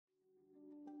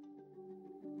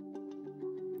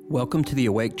Welcome to the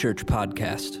Awake Church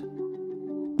podcast.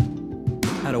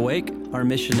 At Awake, our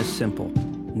mission is simple.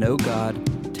 Know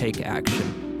God, take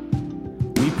action.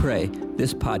 We pray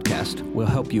this podcast will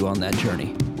help you on that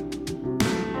journey.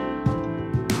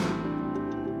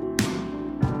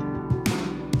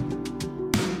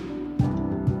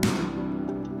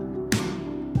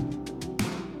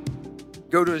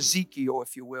 Go to Ezekiel,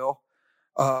 if you will.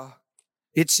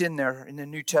 It's in there in the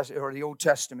New Testament or the Old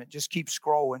Testament. Just keep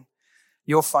scrolling.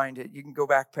 You'll find it. You can go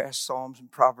back past Psalms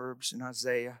and Proverbs and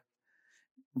Isaiah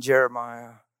and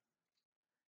Jeremiah,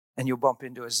 and you'll bump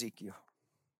into Ezekiel.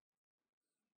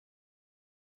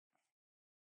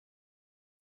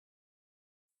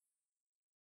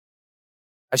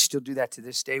 I still do that to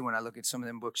this day when I look at some of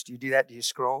them books. Do you do that? Do you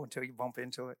scroll until you bump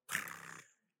into it?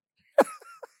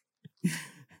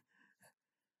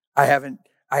 I haven't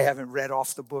read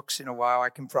off the books in a while. I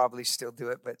can probably still do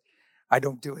it, but I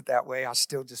don't do it that way. I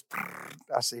still just,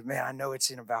 I say, man, I know it's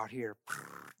in about here.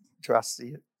 Till I see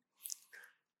it.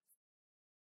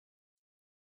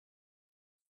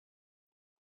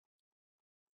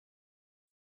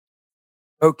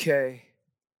 Okay.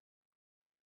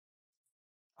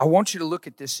 I want you to look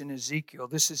at this in Ezekiel.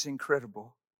 This is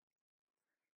incredible.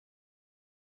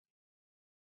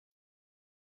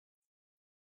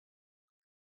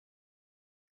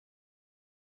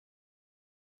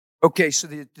 Okay, so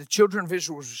the children of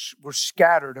Israel were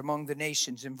scattered among the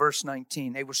nations in verse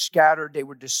 19. They were scattered, they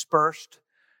were dispersed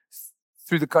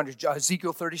through the country.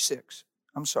 Ezekiel 36.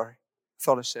 I'm sorry. I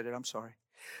thought I said it. I'm sorry.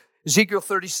 Ezekiel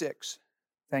 36.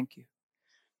 Thank you.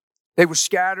 They were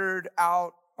scattered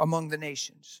out among the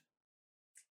nations.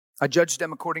 I judged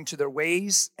them according to their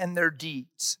ways and their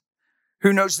deeds.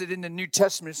 Who knows that in the New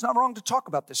Testament, it's not wrong to talk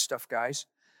about this stuff, guys.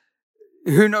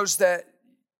 Who knows that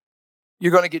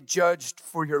you're going to get judged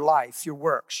for your life, your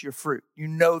works, your fruit. You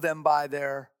don't know them by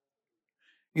their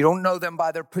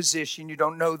position. You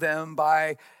don't know them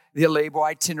by the label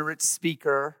itinerant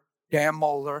speaker, Dan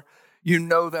Mohler. You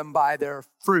know them by their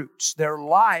fruits. Their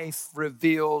life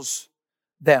reveals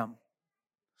them.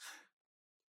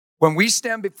 When we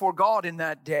stand before God in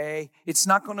that day, it's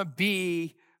not going to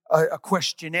be a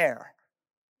questionnaire.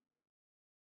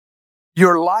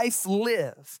 Your life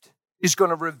lived is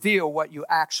going to reveal what you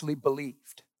actually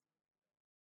believed.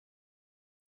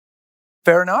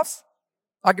 Fair enough?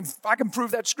 I can prove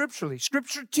that scripturally.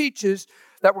 Scripture teaches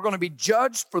that we're going to be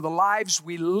judged for the lives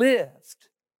we lived.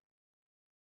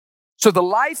 So the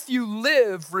life you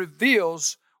live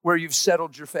reveals where you've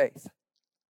settled your faith.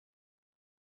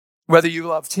 Whether you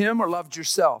loved Him or loved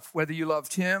yourself. Whether you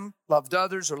loved Him, loved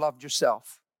others, or loved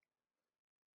yourself.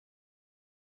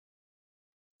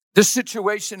 This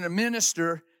situation, a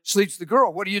minister sleeps the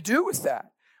girl. What do you do with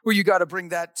that? Well, you got to bring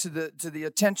that to the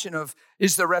attention of,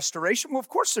 is there restoration? Well, of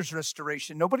course there's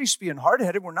restoration. Nobody's being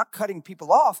hard-headed. We're not cutting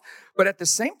people off. But at the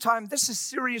same time, this is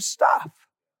serious stuff.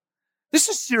 This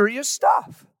is serious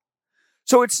stuff.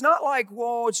 So it's not like,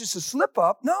 well, it's just a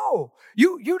slip-up. No,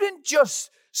 you didn't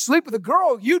just sleep with a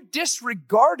girl. You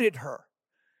disregarded her.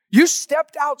 You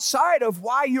stepped outside of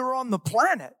why you're on the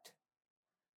planet.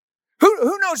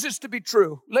 Who knows this to be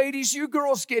true? Ladies, you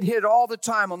girls get hit all the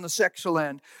time on the sexual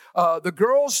end. The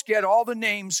girls get all the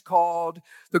names called.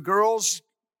 The girls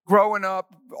growing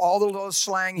up, all the little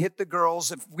slang hit the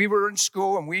girls. If we were in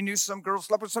school and we knew some girl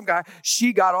slept with some guy,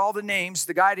 she got all the names.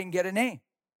 The guy didn't get a name.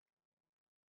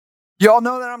 Y'all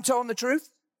know that I'm telling the truth?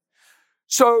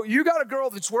 So you got a girl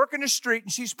that's working the street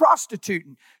and she's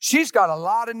prostituting. She's got a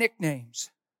lot of nicknames.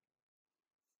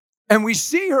 And we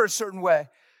see her a certain way.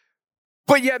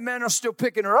 But yet men are still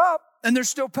picking her up and they're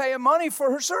still paying money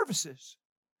for her services.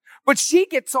 But she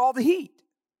gets all the heat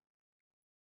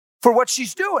for what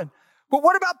she's doing. But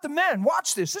what about the men?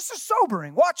 Watch this. This is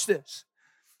sobering. Watch this.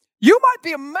 You might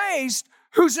be amazed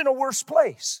who's in a worse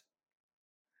place.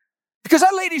 Because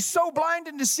that lady's so blind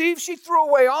and deceived, she threw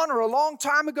away honor a long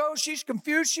time ago. She's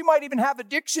confused. She might even have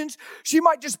addictions. She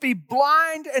might just be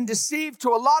blind and deceived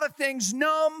to a lot of things,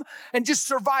 numb and just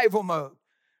survival mode.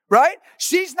 Right?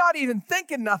 She's not even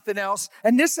thinking nothing else,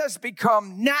 and this has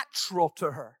become natural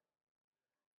to her.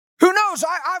 Who knows?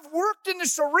 I've worked in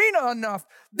this arena enough.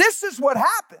 This is what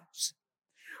happens.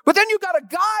 But then you got a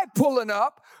guy pulling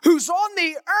up who's on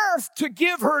the earth to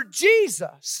give her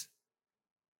Jesus.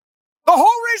 The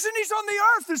whole reason he's on the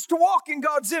earth is to walk in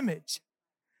God's image.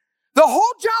 The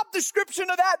whole job description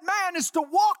of that man is to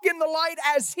walk in the light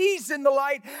as he's in the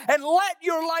light and let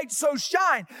your light so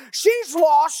shine. She's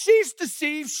lost, she's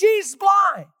deceived, she's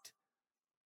blind.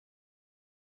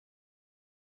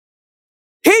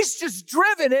 He's just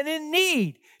driven and in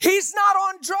need. He's not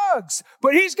on drugs,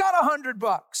 but he's got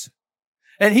 $100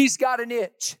 and he's got an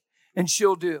itch and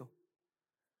she'll do.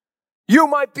 You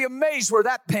might be amazed where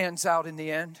that pans out in the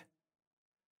end.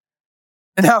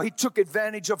 And how he took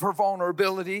advantage of her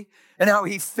vulnerability and how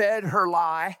he fed her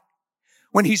lie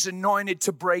when he's anointed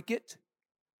to break it.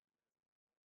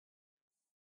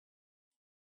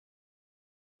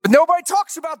 But nobody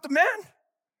talks about the men.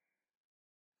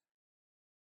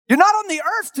 You're not on the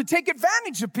earth to take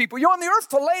advantage of people. You're on the earth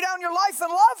to lay down your life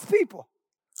and love people.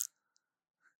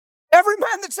 Every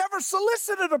man that's ever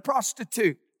solicited a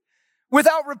prostitute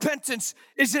without repentance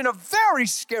is in a very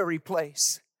scary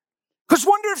place. Because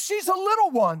wonder if she's a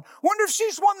little one. Wonder if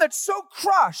she's one that's so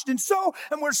crushed and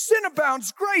where sin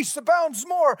abounds, grace abounds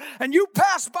more. And you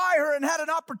passed by her and had an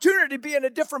opportunity to be in a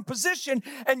different position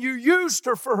and you used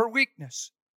her for her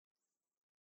weakness.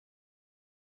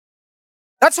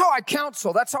 That's how I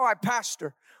counsel. That's how I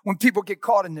pastor when people get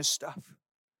caught in this stuff.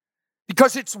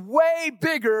 Because it's way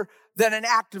bigger than an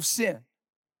act of sin.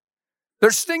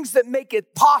 There's things that make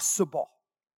it possible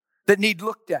that need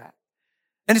looked at.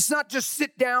 And it's not just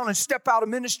sit down and step out of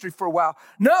ministry for a while.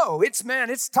 No, it's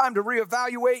time to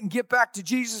reevaluate and get back to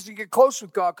Jesus and get close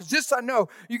with God. Because this I know,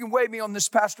 you can weigh me on this,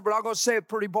 Pastor, but I'm going to say it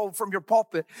pretty bold from your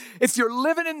pulpit. If you're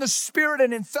living in the Spirit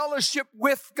and in fellowship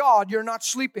with God, you're not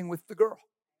sleeping with the girl.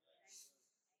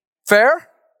 Fair?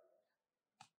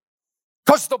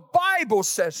 Because the Bible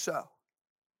says so.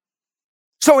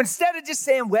 So instead of just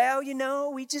saying, well,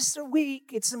 we just are weak.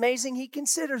 It's amazing he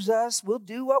considers us. We'll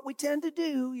do what we tend to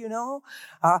do,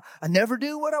 I never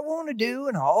do what I want to do,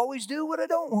 and I always do what I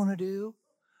don't want to do.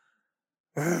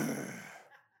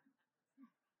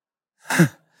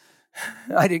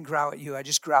 I didn't growl at you. I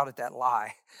just growled at that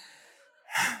lie.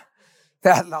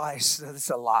 That lie, that's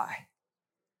a lie.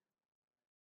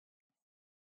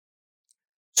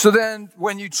 So then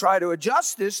when you try to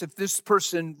adjust this, if this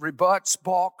person rebuts,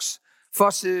 balks,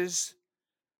 fusses,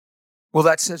 well,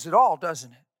 that says it all,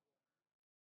 doesn't it?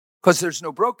 Because there's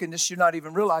no brokenness. You're not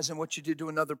even realizing what you did to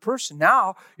another person.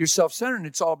 Now you're self-centered and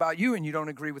it's all about you and you don't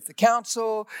agree with the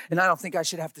counsel. And I don't think I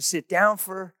should have to sit down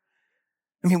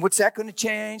what's that going to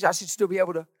change? I should still be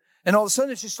able to. And all of a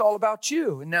sudden it's just all about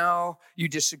you. And now you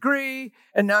disagree.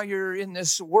 And now you're in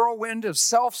this whirlwind of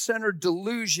self-centered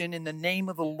delusion in the name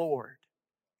of the Lord.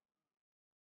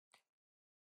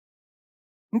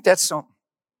 I think that's something.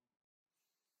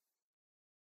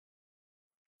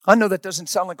 I know that doesn't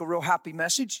sound like a real happy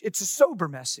message. It's a sober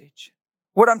message.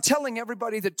 What I'm telling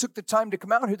everybody that took the time to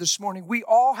come out here this morning, we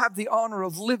all have the honor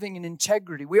of living in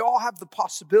integrity. We all have the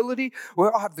possibility. We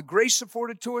all have the grace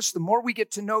afforded to us. The more we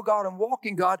get to know God and walk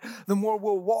in God, the more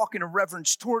we'll walk in a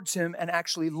reverence towards Him and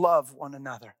actually love one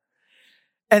another.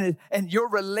 And your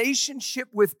relationship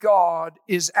with God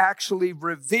is actually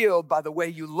revealed by the way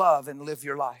you love and live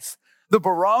your life. The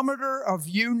barometer of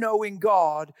you knowing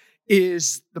God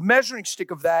is, the measuring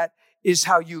stick of that is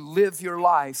how you live your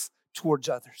life towards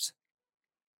others.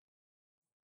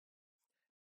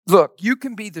 Look, you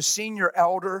can be the senior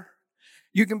elder.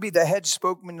 You can be the head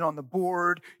spokesman on the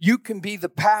board. You can be the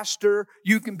pastor.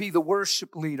 You can be the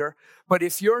worship leader. But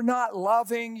if you're not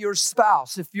loving your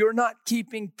spouse, if you're not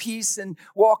keeping peace and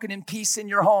walking in peace in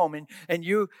your home, and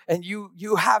you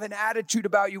have an attitude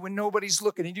about you when nobody's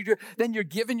looking, then you're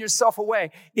giving yourself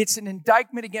away. It's an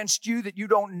indictment against you that you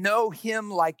don't know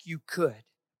Him like you could.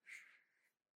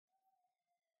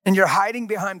 And you're hiding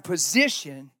behind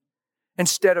position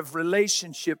instead of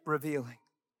relationship revealing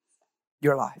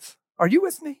your life. Are you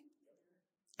with me?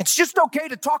 It's just okay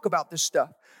to talk about this stuff.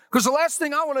 Because the last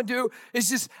thing I want to do is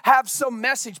just have some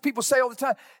message. People say all the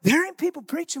time, there ain't people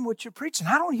preaching what you're preaching.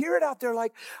 I don't hear it out there.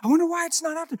 Like, I wonder why it's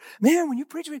not out there. Man, when you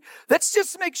preach, let's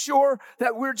just make sure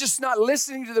that we're just not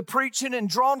listening to the preaching and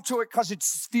drawn to it because it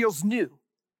feels new.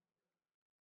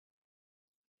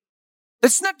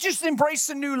 Let's not just embrace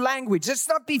a new language. Let's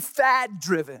not be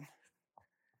fad-driven.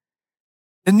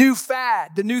 The new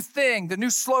fad, the new thing, the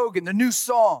new slogan, the new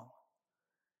song.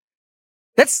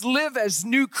 Let's live as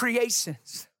new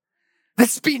creations.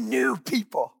 Let's be new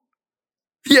people.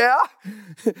 Yeah?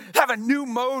 Have a new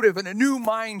motive and a new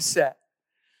mindset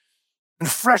and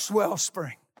a fresh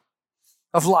wellspring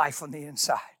of life on the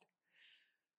inside.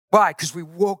 Why? Because we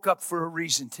woke up for a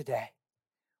reason today.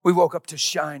 We woke up to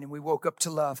shine and we woke up to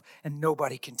love, and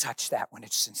nobody can touch that when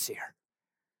it's sincere.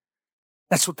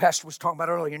 That's what Pastor was talking about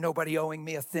earlier. Nobody owing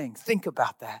me a thing. Think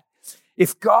about that.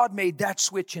 If God made that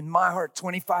switch in my heart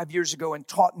 25 years ago and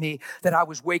taught me that I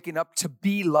was waking up to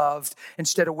be loved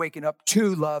instead of waking up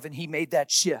to love, and He made that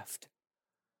shift.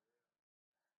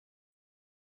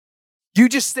 You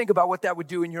just think about what that would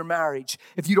do in your marriage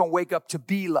if you don't wake up to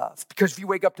be loved. Because if you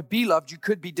wake up to be loved, you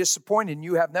could be disappointed and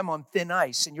you have them on thin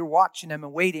ice and you're watching them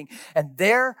and waiting. And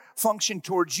their function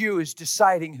towards you is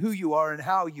deciding who you are and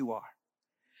how you are.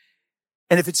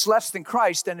 And if it's less than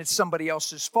Christ, then it's somebody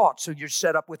else's fault. So you're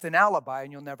set up with an alibi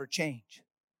and you'll never change.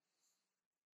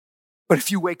 But if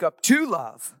you wake up to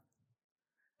love,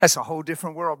 that's a whole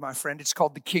different world, my friend. It's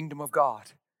called the kingdom of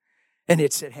God, and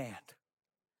it's at hand.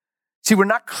 See, we're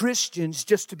not Christians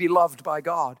just to be loved by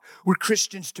God. We're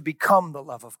Christians to become the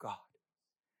love of God.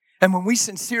 And when we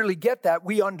sincerely get that,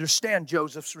 we understand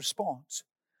Joseph's response.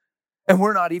 And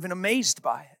we're not even amazed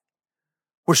by it.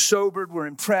 We're sobered, we're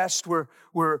impressed, we're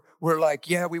like,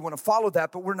 yeah, we want to follow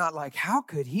that, but we're not like, how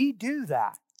could he do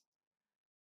that?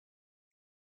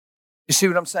 You see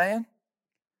what I'm saying?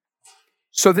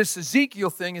 So this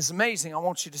Ezekiel thing is amazing. I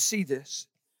want you to see this.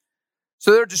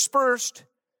 So they're dispersed.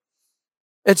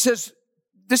 It says,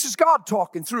 this is God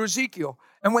talking through Ezekiel.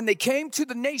 And when they came to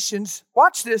the nations,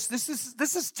 watch this. This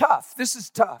is tough. This is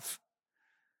tough.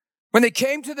 When they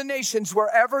came to the nations,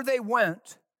 wherever they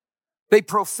went, they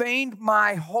profaned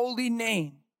my holy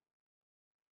name.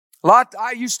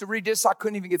 I used to read this. I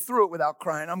couldn't even get through it without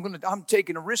crying. I'm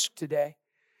taking a risk today.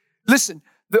 Listen,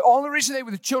 the only reason they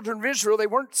were the children of Israel, they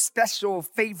weren't special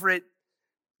favorite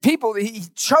people. He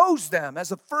chose them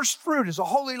as a first fruit, as a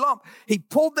holy lump. He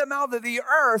pulled them out of the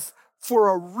earth for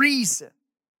a reason.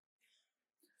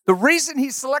 The reason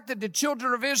he selected the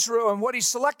children of Israel and what he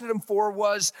selected them for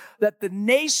was that the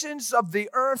nations of the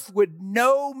earth would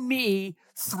know me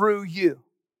through you.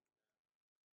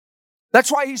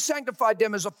 That's why he sanctified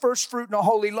them as a first fruit and a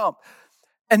holy lump.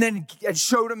 And then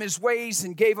showed them his ways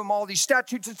and gave them all these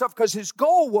statutes and stuff, because his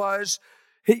goal was,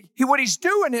 what he's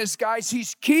doing is, guys,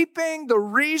 he's keeping the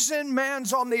reason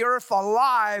man's on the earth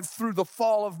alive through the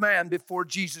fall of man before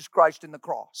Jesus Christ and the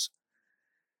cross.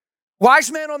 Why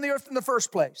is man on the earth in the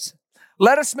first place?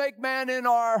 Let us make man in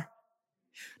our...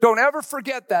 Don't ever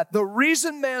forget that. The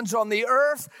reason man's on the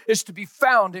earth is to be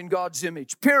found in God's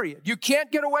image, period. You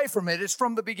can't get away from it. It's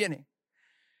from the beginning.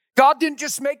 God didn't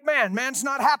just make man. Man's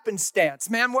not happenstance.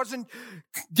 Man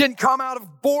didn't come out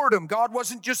of boredom. God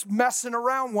wasn't just messing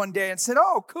around one day and said,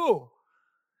 oh, cool.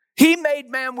 He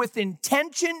made man with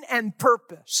intention and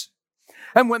purpose.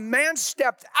 And when man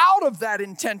stepped out of that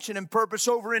intention and purpose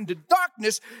over into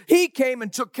darkness, he came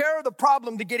and took care of the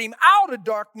problem to get him out of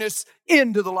darkness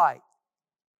into the light.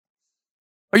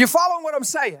 Are you following what I'm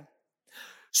saying?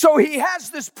 So he has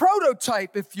this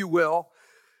prototype, if you will,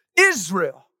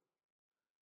 Israel.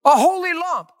 A holy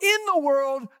lump in the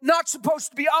world, not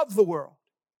supposed to be of the world.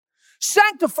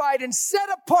 Sanctified and set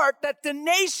apart that the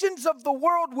nations of the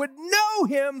world would know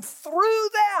him through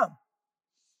them.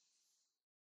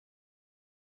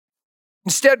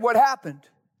 Instead, what happened?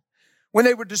 When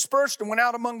they were dispersed and went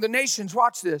out among the nations,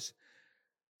 watch this.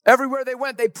 Everywhere they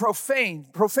went, they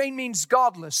profaned. Profane means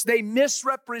godless. They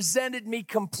misrepresented me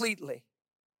completely.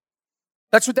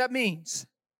 That's what that means.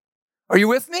 Are you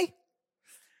with me?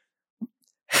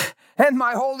 And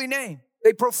my holy name.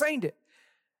 They profaned it.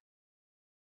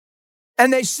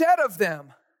 And they said of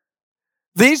them,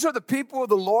 these are the people of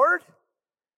the Lord,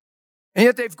 and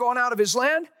yet they've gone out of his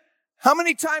land. How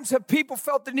many times have people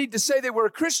felt the need to say they were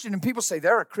a Christian, and people say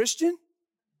they're a Christian?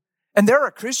 And they're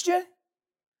a Christian?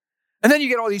 And then you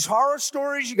get all these horror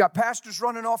stories. You got pastors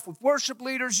running off with worship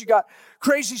leaders. You got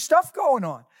crazy stuff going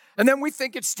on. And then we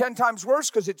think it's 10 times worse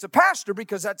because it's a pastor,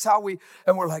 because that's how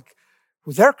and we're like,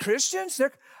 well, they're Christians?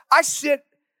 I sit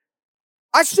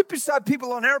beside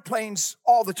people on airplanes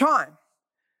all the time.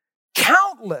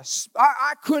 Countless.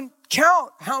 I couldn't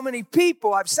count how many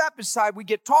people I've sat beside. We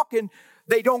get talking.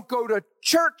 They don't go to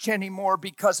church anymore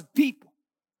because of people,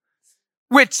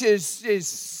 which is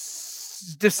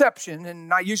deception.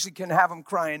 And I usually can have them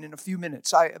crying in a few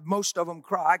minutes. Most of them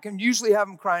cry. I can usually have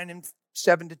them crying in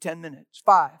 7 to 10 minutes,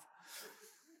 5.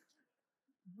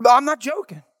 But I'm not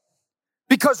joking,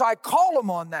 because I call them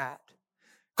on that.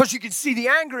 Because you can see the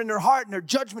anger in their heart and their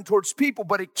judgment towards people,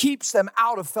 but it keeps them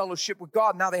out of fellowship with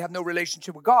God. Now they have no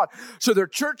relationship with God. So their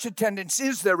church attendance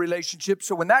is their relationship.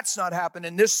 So when that's not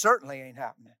happening, this certainly ain't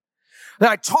happening. And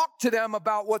I talk to them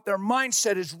about what their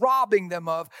mindset is robbing them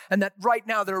of, and that right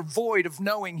now they're void of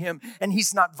knowing him, and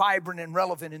he's not vibrant and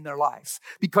relevant in their life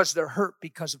because they're hurt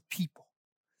because of people.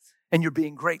 And you're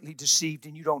being greatly deceived,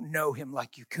 and you don't know him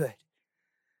like you could.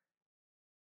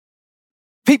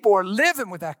 People are living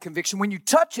with that conviction. When you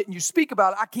touch it and you speak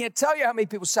about it, I can't tell you how many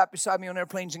people sat beside me on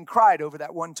airplanes and cried over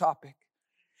that one topic.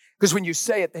 Because when you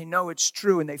say it, they know it's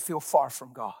true and they feel far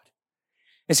from God.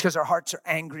 It's because their hearts are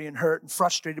angry and hurt and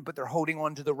frustrated, but they're holding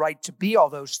on to the right to be all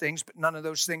those things, but none of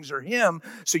those things are him,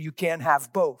 so you can't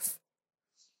have both.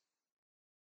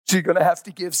 So you're going to have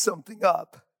to give something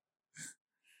up.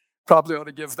 Probably ought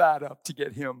to give that up to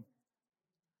get him.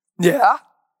 Yeah?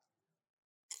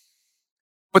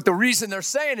 But the reason they're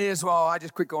saying it is, well, I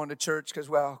just quit going to church because,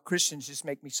 well, Christians just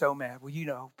make me so mad. Well, you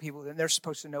know, people, and they're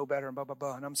supposed to know better and blah, blah,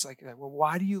 blah. And I'm just like, well,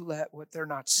 why do you let what they're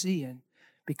not seeing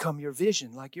become your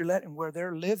vision? Like you're letting where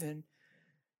they're living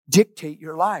dictate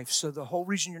your life. So the whole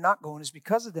reason you're not going is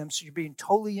because of them. So you're being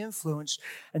totally influenced.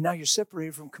 And now you're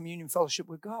separated from communion fellowship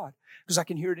with God. Because I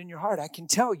can hear it in your heart. I can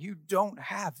tell you don't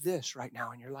have this right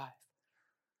now in your life.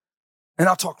 And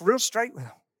I'll talk real straight with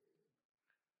them.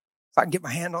 If I can get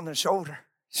my hand on their shoulder,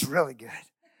 it's really good.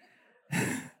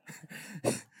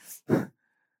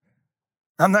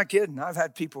 I'm not kidding. I've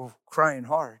had people crying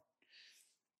hard.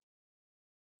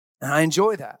 And I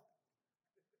enjoy that.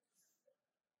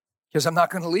 Because I'm not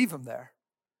going to leave them there.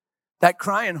 That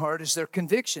crying hard is their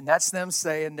conviction. That's them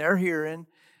saying they're hearing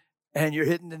and you're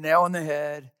hitting the nail on the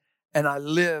head. And I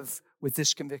live with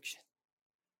this conviction.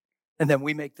 And then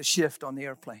we make the shift on the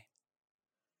airplane.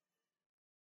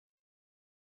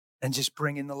 And just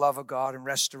bring in the love of God and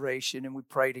restoration. And we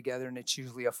pray together. And it's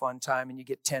usually a fun time. And you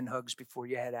get 10 hugs before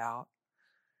you head out.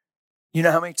 You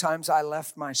know how many times I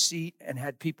left my seat and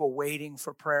had people waiting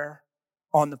for prayer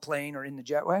on the plane or in the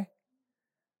jetway?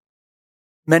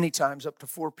 Many times up to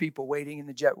 4 people waiting in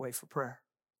the jetway for prayer.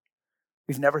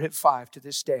 We've never hit 5 to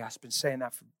this day. I've been saying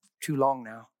that for too long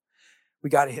now.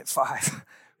 We got to hit 5.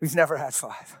 We've never had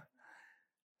 5.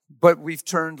 But we've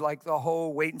turned like the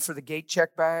whole waiting for the gate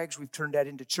check bags. We've turned that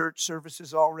into church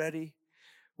services already.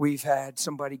 We've had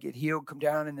somebody get healed, come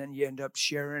down, and then you end up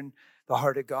sharing the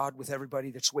heart of God with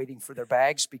everybody that's waiting for their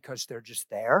bags because they're just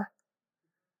there.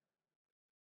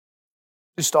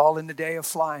 Just all in the day of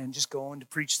flying, just going to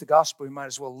preach the gospel. You might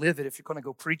as well live it. If you're going to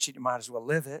go preach it, you might as well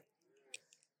live it.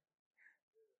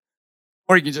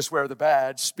 Or you can just wear the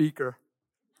badge, speaker,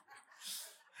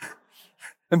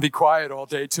 and be quiet all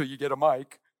day till you get a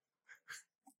mic.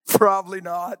 Probably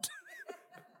not.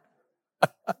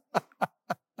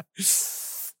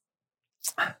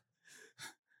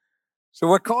 So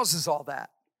what causes all that?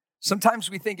 Sometimes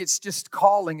we think it's just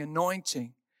calling,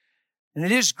 anointing. And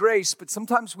it is grace, but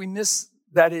sometimes we miss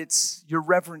that it's your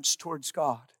reverence towards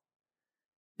God.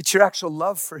 It's your actual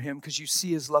love for Him because you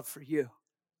see His love for you.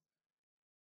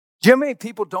 Do you know how many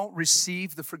people don't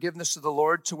receive the forgiveness of the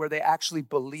Lord to where they actually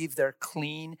believe they're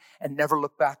clean and never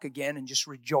look back again and just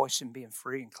rejoice in being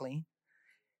free and clean?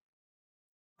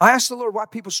 I asked the Lord why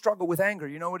people struggle with anger.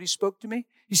 You know what He spoke to me?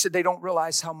 He said they don't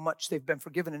realize how much they've been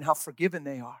forgiven and how forgiven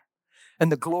they are.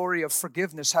 And the glory of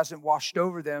forgiveness hasn't washed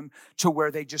over them to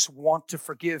where they just want to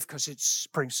forgive because it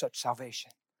brings such salvation.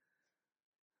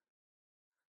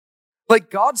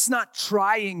 Like God's not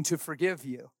trying to forgive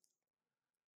you.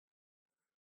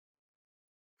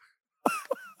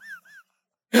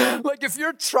 Like if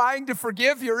you're trying to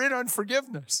forgive, you're in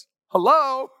unforgiveness.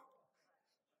 Hello?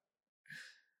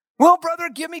 Well, brother,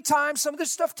 give me time. Some of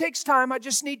this stuff takes time. I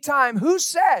just need time. Who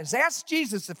says? Ask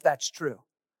Jesus if that's true.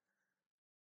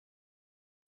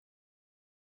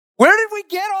 Where did we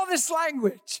get all this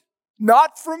language?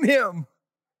 Not from Him.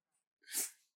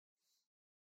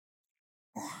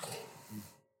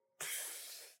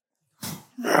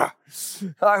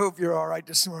 I hope you're all right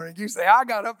this morning. You say, I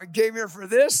got up and came here for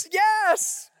this.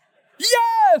 Yes.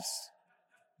 Yes.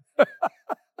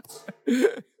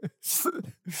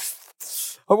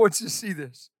 I want you to see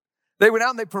this. They went out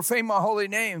and they profaned my holy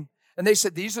name. And they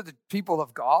said, these are the people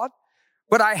of God.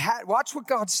 But watch what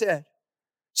God said.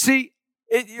 See,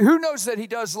 who knows that He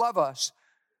does love us?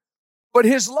 But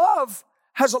His love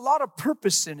has a lot of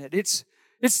purpose in it. It's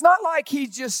not like He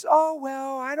just, oh,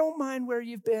 well, I don't mind where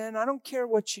you've been. I don't care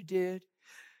what you did.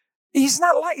 It's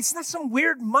not some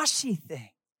weird mushy thing.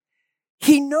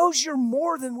 He knows you're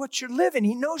more than what you're living.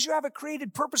 He knows you have a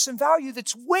created purpose and value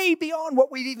that's way beyond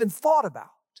what we've even thought about.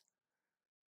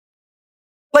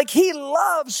 Like He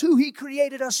loves who He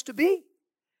created us to be.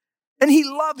 And He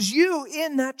loves you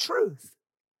in that truth.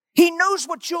 He knows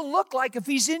what you'll look like if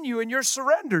He's in you and you're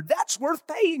surrendered. That's worth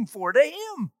paying for to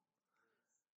Him.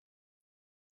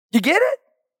 You get it?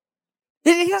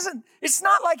 It's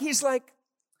not like He's like,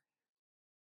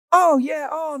 oh, yeah,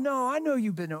 oh, no, I know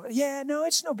you've been, yeah, no,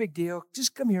 it's no big deal.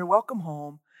 Just come here, welcome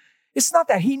home. It's not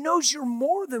that. He knows you're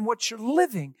more than what you're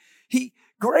living.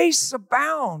 Grace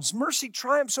abounds. Mercy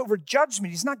triumphs over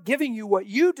judgment. He's not giving you what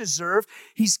you deserve.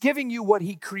 He's giving you what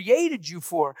He created you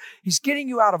for. He's getting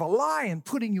you out of a lie and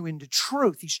putting you into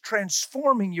truth. He's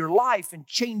transforming your life and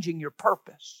changing your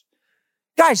purpose.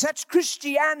 Guys, that's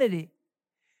Christianity.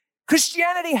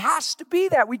 Christianity has to be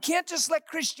that. We can't just let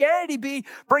Christianity be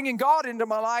bringing God into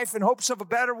my life in hopes of a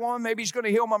better one. Maybe He's going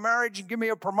to heal my marriage and give me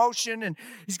a promotion, and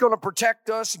He's going to protect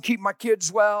us and keep my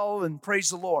kids well, and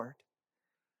praise the Lord.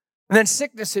 And then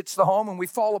sickness hits the home and we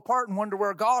fall apart and wonder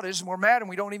where God is, and we're mad and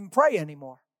we don't even pray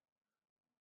anymore.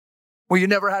 Well, you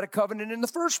never had a covenant in the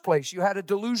first place. You had a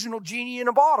delusional genie in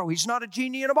a bottle. He's not a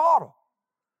genie in a bottle.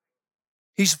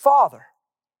 He's a father.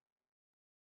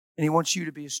 And he wants you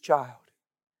to be his child.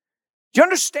 Do you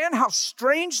understand how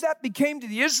strange that became to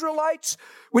the Israelites?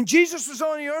 When Jesus was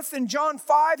on the earth in John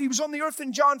 5, he was on the earth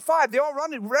in John 5. They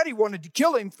already wanted to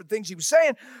kill him for things he was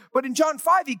saying. But in John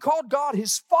 5, he called God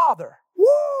his Father.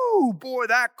 Woo! Boy,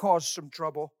 that caused some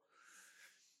trouble.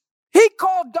 He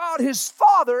called God his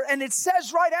Father, and it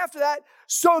says right after that,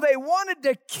 so they wanted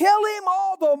to kill him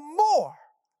all the more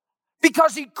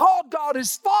because he called God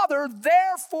his Father,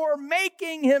 therefore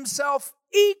making himself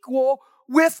equal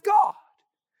with God.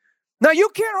 Now, you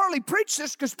can't hardly preach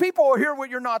this because people will hear what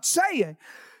you're not saying.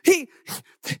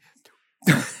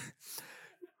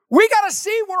 We got to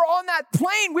see we're on that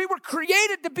plane. We were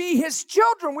created to be his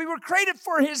children. We were created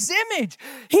for his image.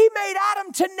 He made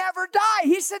Adam to never die.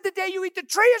 He said the day you eat the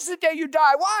tree is the day you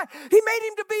die. Why? He made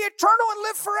him to be eternal and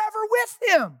live forever with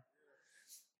him.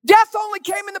 Death only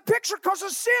came in the picture because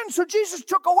of sin. So Jesus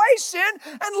took away sin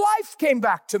and life came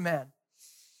back to men.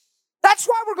 That's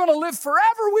why we're going to live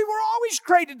forever. We were always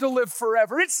created to live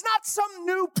forever. It's not some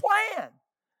new plan.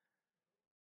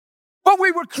 But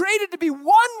we were created to be one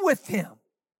with him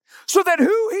so that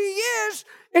who he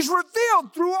is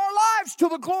revealed through our lives till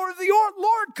the glory of the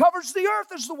Lord covers the earth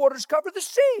as the waters cover the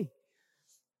sea.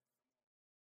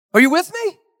 Are you with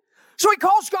me? So he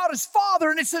calls God his Father,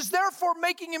 and it says, therefore,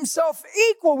 making himself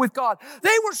equal with God.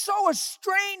 They were so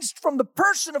estranged from the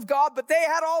person of God, but they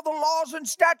had all the laws and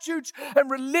statutes and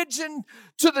religion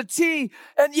to the T.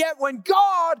 And yet when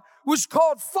God was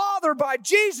called Father by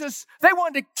Jesus, they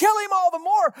wanted to kill him all the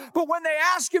more. But when they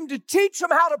asked him to teach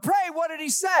them how to pray, what did he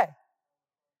say?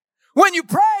 When you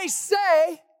pray,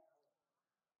 say,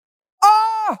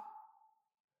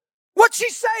 what's he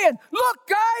saying? Look,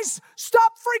 guys,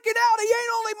 stop freaking out. He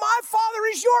ain't only my father,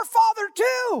 he's your father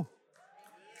too.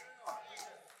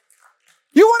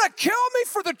 You want to kill me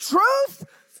for the truth?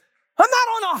 I'm not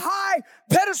on a high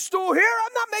pedestal here.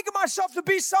 I'm not making myself to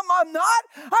be something I'm not.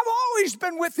 I've always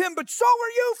been with him, but so were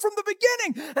you from the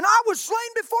beginning. And I was slain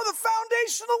before the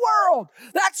foundation of the world.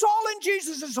 That's all in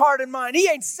Jesus' heart and mind. He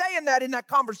ain't saying that in that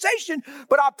conversation,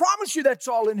 but I promise you that's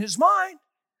all in his mind.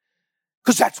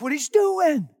 Because that's what he's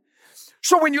doing.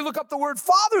 So when you look up the word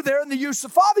Father there and the use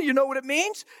of Father, you know what it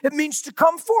means? It means to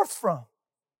come forth from.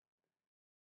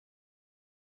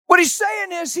 What he's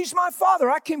saying is, he's my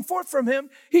Father. I came forth from him.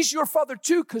 He's your Father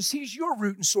too, because he's your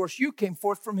root and source. You came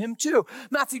forth from him too.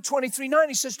 Matthew 23:9,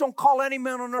 he says, don't call any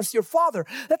man on earth your father.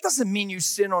 That doesn't mean you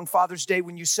sin on Father's Day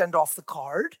when you send off the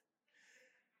card.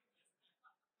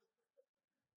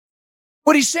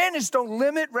 What he's saying is don't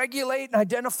limit, regulate, and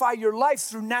identify your life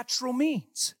through natural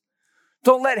means.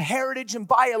 Don't let heritage and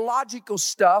biological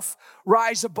stuff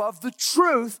rise above the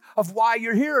truth of why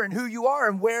you're here and who you are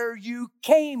and where you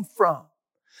came from.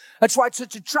 That's why it's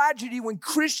such a tragedy when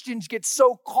Christians get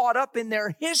so caught up in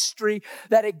their history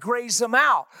that it grays them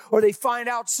out, or they find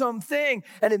out something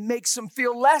and it makes them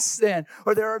feel less than,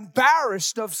 or they're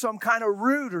embarrassed of some kind of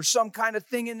root or some kind of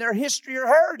thing in their history or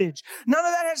heritage. None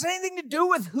of that has anything to do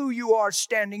with who you are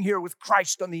standing here with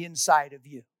Christ on the inside of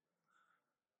you.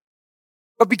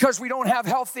 But because we don't have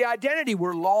healthy identity,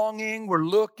 we're longing, we're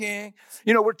looking,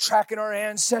 we're tracking our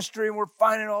ancestry and we're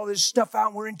finding all this stuff out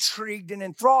and we're intrigued and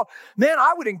enthralled. Man,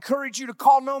 I would encourage you to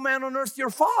call no man on earth your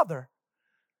father.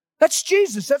 That's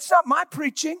Jesus. That's not my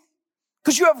preaching,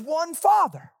 because you have one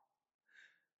Father.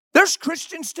 There's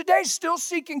Christians today still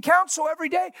seeking counsel every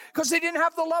day because they didn't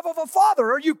have the love of a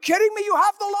father. Are you kidding me? You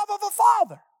have the love of a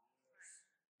father.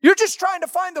 You're just trying to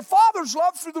find the Father's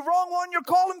love through the wrong one you're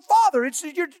calling Father.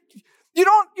 You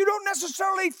don't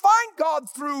necessarily find God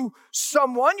through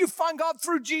someone. You find God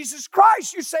through Jesus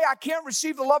Christ. You say, I can't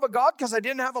receive the love of God because I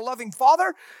didn't have a loving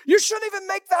Father. You shouldn't even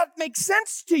make that make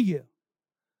sense to you.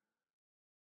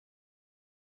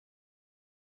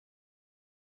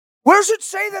 Where does it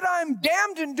say that I'm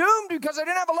damned and doomed because I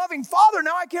didn't have a loving Father?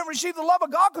 Now I can't receive the love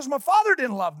of God because my Father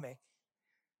didn't love me.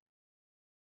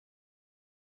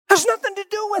 Has nothing to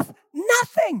do with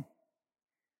nothing.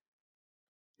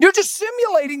 You're just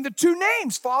simulating the two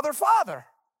names, Father, Father.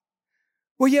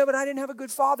 Well, yeah, but I didn't have a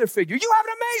good father figure. You have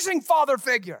an amazing father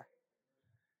figure.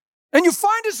 And you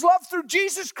find his love through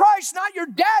Jesus Christ, not your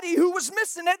daddy who was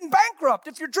missing it and bankrupt.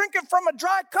 If you're drinking from a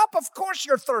dry cup, of course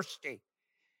you're thirsty.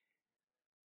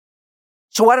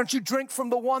 So why don't you drink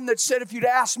from the one that said, if you'd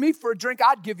ask me for a drink,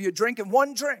 I'd give you a drink, and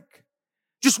one drink.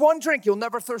 Just one drink, you'll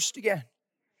never thirst again.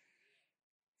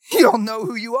 You'll know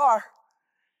who you are.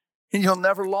 And you'll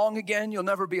never long again. You'll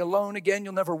never be alone again.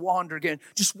 You'll never wander again.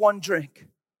 Just one drink.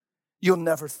 You'll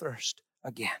never thirst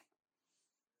again.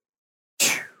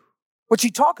 What's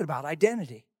he talking about?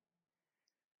 Identity.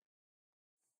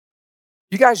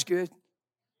 You guys good?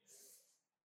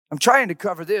 I'm trying to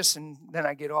cover this, and then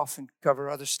I get off and cover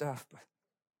other stuff. But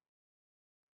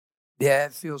yeah,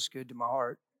 it feels good to my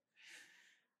heart.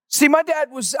 See, my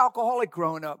dad was alcoholic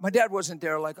growing up. My dad wasn't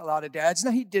there like a lot of dads.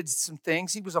 Now, he did some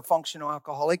things. He was a functional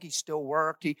alcoholic. He still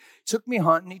worked. He took me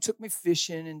hunting. He took me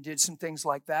fishing and did some things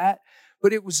like that.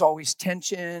 But it was always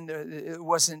tension. It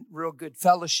wasn't real good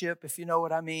fellowship, if you know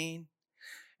what I mean.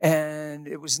 And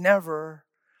it was never...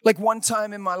 Like one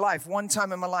time in my life,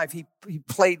 he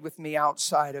played with me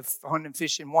outside of hunting and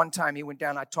fishing. One time he went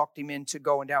down, I talked him into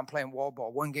going down playing wall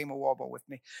ball, one game of wall ball with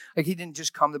me. Like he didn't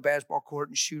just come to the basketball court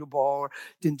and shoot a ball or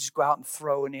didn't just go out and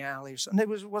throw in the alley or something.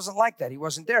 It wasn't like that. He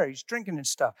wasn't there. He was drinking and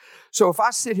stuff. So if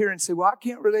I sit here and say, well, I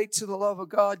can't relate to the love of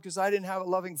God because I didn't have a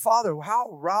loving father, how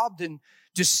robbed and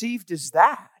deceived is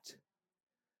that?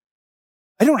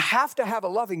 I don't have to have a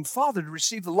loving father to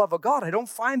receive the love of God. I don't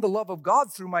find the love of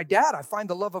God through my dad. I find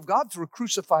the love of God through a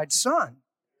crucified son.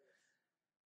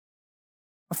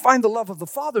 I find the love of the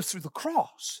Father through the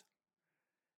cross.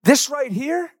 This right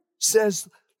here says,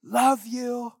 love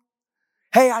you.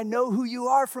 Hey, I know who you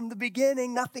are from the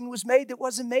beginning. Nothing was made that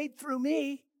wasn't made through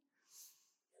me.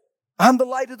 I'm the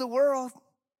light of the world.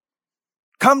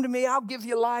 Come to me, I'll give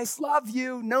you life. Love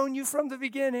you, known you from the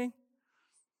beginning.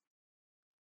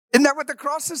 Isn't that what the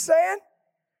cross is saying?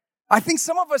 I think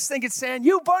some of us think it's saying,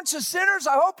 you bunch of sinners,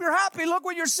 I hope you're happy. Look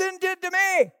what your sin did to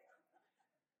me.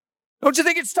 Don't you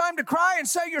think it's time to cry and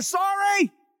say you're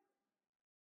sorry?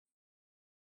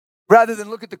 Rather than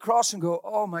look at the cross and go,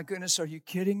 oh my goodness, are you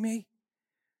kidding me?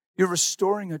 You're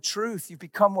restoring a truth. You've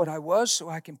become what I was so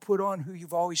I can put on who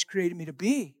you've always created me to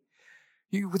be.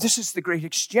 This is the great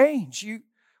exchange.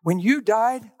 When you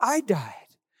died, I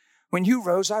died. When you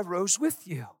rose, I rose with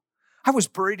you. I was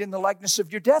buried in the likeness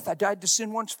of your death. I died to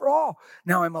sin once for all.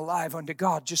 Now I'm alive unto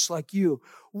God, just like you.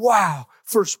 Wow,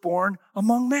 firstborn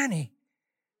among many.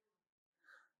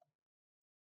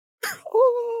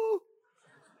 Oh,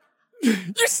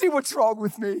 you see what's wrong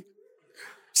with me?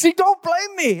 See, don't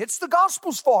blame me. It's the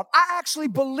gospel's fault. I actually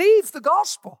believe the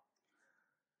gospel.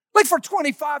 Like for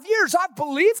 25 years, I've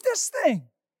believed this thing.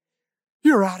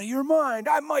 You're out of your mind.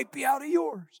 I might be out of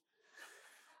yours.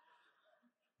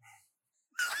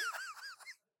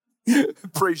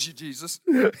 Praise you, Jesus.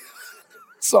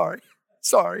 Sorry.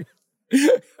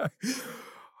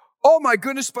 Oh my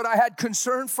goodness, but I had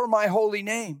concern for my holy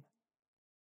name.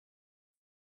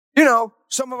 You know,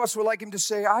 some of us would like him to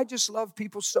say, I just love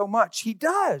people so much. He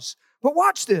does. But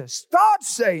watch this. God's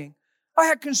saying, I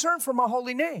had concern for my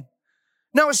holy name.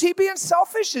 Now, is he being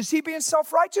selfish? Is he being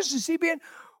self-righteous?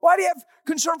 Why do you have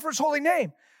concern for his holy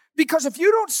name? Because if you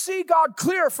don't see God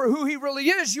clear for who he really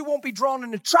is, you won't be drawn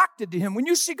and attracted to him. When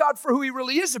you see God for who he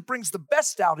really is, it brings the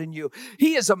best out in you.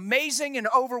 He is amazing and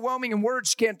overwhelming, and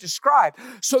words can't describe.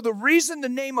 So the reason the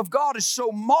name of God is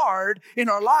so marred in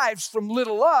our lives from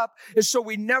little up is so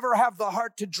we never have the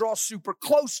heart to draw super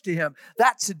close to him.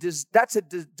 That's a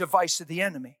device of the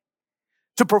enemy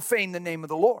to profane the name of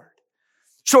the Lord.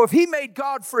 So if he made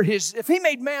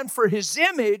man for his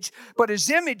image, but his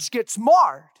image gets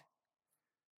marred,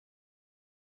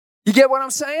 you get what I'm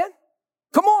saying?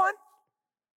 Come on.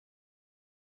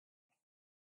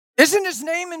 Isn't his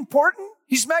name important?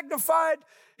 He's magnified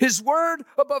his word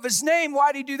above his name.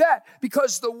 Why did he do that?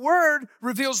 Because the word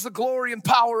reveals the glory and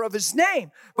power of his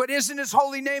name. But isn't his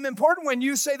holy name important? When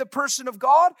you say the person of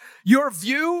God, your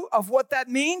view of what that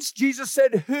means, Jesus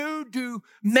said, who do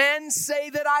men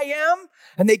say that I am?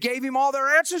 And they gave him all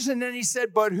their answers. And then he said,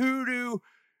 but who do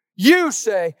you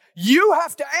say? You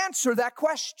have to answer that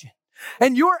question.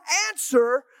 And your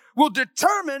answer will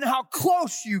determine how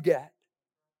close you get.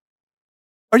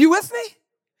 Are you with me?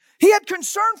 He had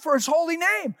concern for his holy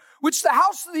name, which the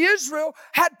house of Israel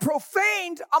had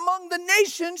profaned among the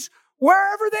nations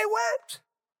wherever they went.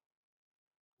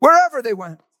 Wherever they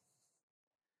went.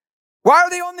 Why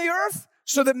are they on the earth?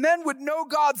 So that men would know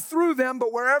God through them,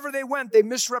 but wherever they went, they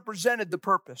misrepresented the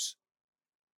purpose.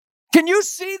 Can you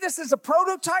see this as a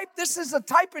prototype? This is a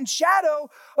type and shadow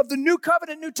of the New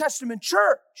Covenant, New Testament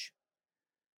church.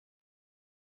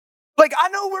 Like, I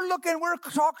know we're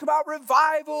talking about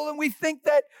revival, and we think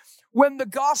that when the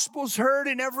gospel's heard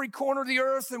in every corner of the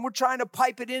earth and we're trying to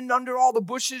pipe it in under all the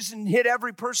bushes and hit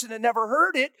every person that never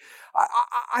heard it,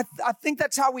 I think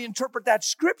that's how we interpret that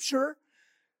scripture.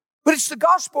 But it's the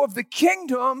gospel of the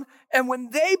kingdom, and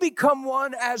when they become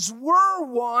one as we're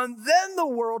one, then the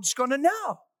world's going to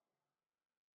know.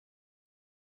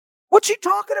 What's he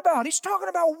talking about? He's talking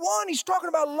about one. He's talking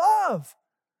about love.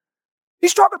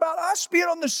 He's talking about us being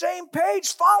on the same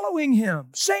page, following him.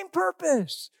 Same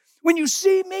purpose. When you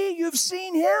see me, you've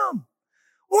seen him.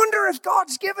 Wonder if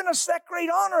God's given us that great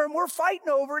honor and we're fighting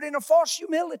over it in a false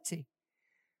humility.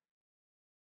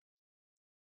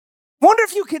 Wonder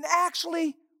if you can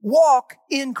actually walk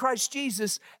in Christ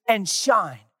Jesus and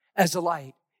shine as a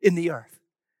light in the earth.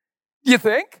 You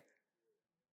think?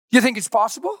 You think it's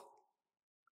possible?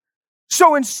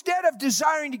 So instead of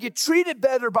desiring to get treated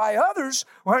better by others,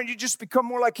 why don't you just become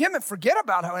more like him and forget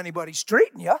about how anybody's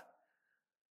treating you?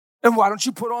 And why don't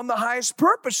you put on the highest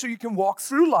purpose so you can walk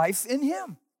through life in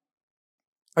him?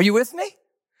 Are you with me?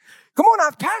 Come on,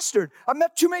 I've pastored. I've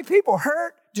met too many people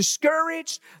hurt,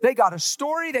 discouraged. They got a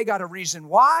story. They got a reason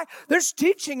why. There's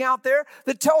teaching out there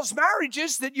that tells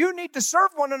marriages that you need to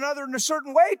serve one another in a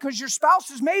certain way because your spouse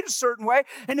is made a certain way.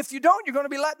 And if you don't, you're going to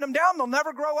be letting them down. They'll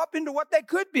never grow up into what they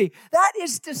could be. That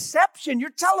is deception.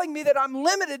 You're telling me that I'm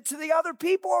limited to the other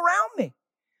people around me.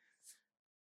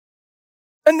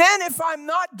 And then if I'm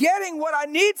not getting what I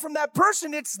need from that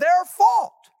person, it's their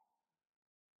fault.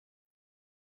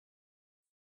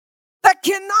 That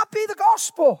cannot be the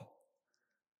gospel.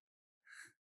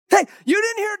 Hey, you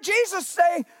didn't hear Jesus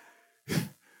say,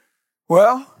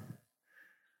 well,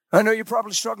 I know you're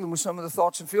probably struggling with some of the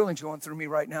thoughts and feelings going through me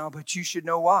right now, but you should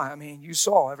know why. I mean, you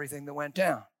saw everything that went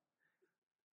down.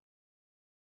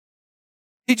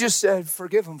 He just said,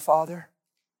 forgive them, Father.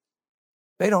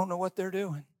 They don't know what they're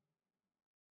doing.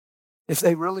 If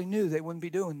they really knew, they wouldn't be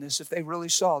doing this. If they really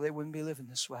saw, they wouldn't be living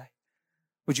this way.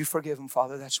 Would you forgive them,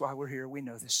 Father? That's why we're here. We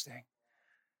know this thing.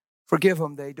 Forgive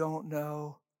them. They don't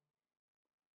know.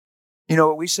 You know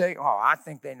what we say? Oh, I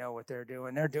think they know what they're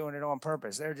doing. They're doing it on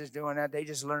purpose. They're just doing that. They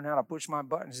just learn how to push my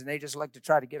buttons, and they just like to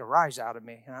try to get a rise out of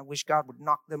me. And I wish God would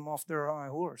knock them off their high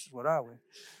horse, is what I would.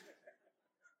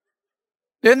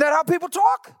 Isn't that how people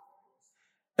talk?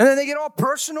 And then they get all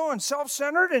personal and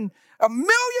self-centered and a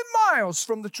million miles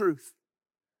from the truth.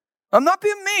 I'm not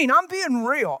being mean. I'm being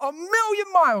real. A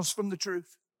million miles from the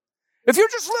truth. If you're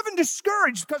just living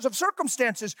discouraged because of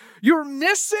circumstances, you're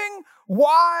missing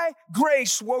why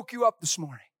grace woke you up this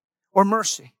morning, or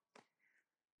mercy.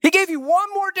 He gave you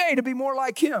one more day to be more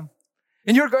like him,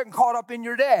 and you're getting caught up in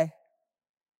your day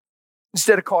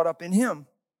instead of caught up in him.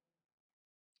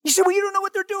 You say, well, you don't know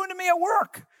what they're doing to me at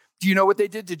work. Do you know what they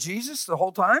did to Jesus the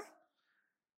whole time?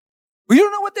 Well, you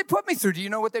don't know what they put me through. Do you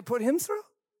know what they put him through?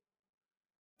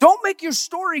 Don't make your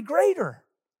story greater.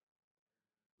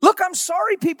 Look, I'm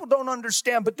sorry people don't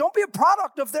understand, but don't be a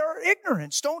product of their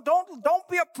ignorance. Don't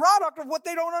be a product of what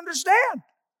they don't understand.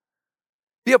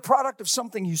 Be a product of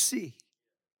something you see.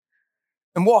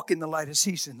 And walk in the light as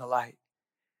he's in the light.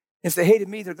 If they hated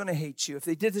me, they're going to hate you. If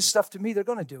they did this stuff to me, they're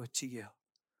going to do it to you.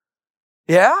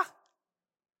 Yeah?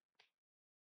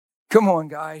 Come on,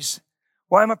 guys.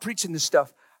 Why am I preaching this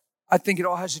stuff? I think it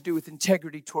all has to do with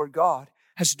integrity toward God. It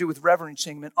has to do with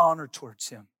reverencing him and honor towards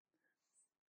him.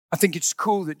 I think it's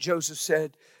cool that Joseph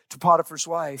said to Potiphar's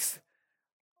wife,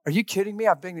 are you kidding me?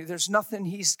 There's nothing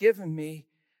he's given me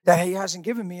that he hasn't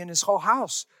given me in his whole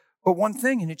house. But one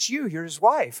thing, and it's you, you're his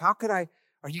wife. Are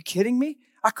you kidding me?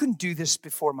 I couldn't do this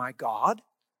before my God.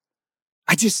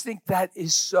 I just think that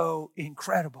is so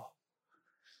incredible.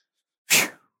 Whew.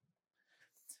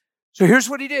 So here's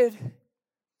what he did.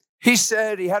 He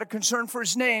said he had a concern for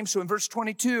his name. So in verse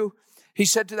 22, he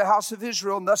said to the house of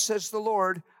Israel, and thus says the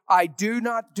Lord, I do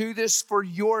not do this for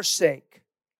your sake.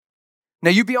 Now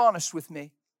you be honest with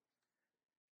me.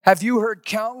 Have you heard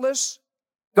countless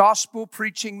gospel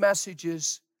preaching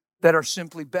messages that are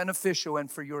simply beneficial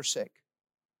and for your sake?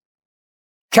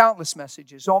 Countless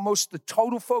messages. Almost the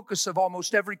total focus of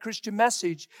almost every Christian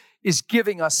message is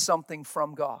giving us something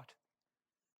from God.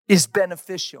 Is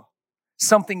beneficial.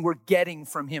 Something we're getting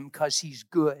from him because he's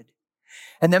good.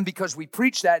 And then because we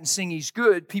preach that and sing he's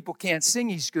good, people can't sing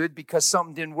he's good because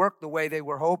something didn't work the way they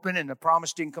were hoping and the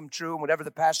promise didn't come true and whatever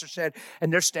the pastor said.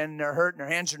 And they're standing there hurting, their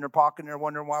hands in their pocket, and they're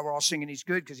wondering why we're all singing he's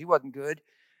good because he wasn't good.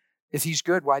 If he's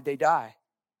good, why'd they die?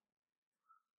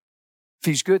 If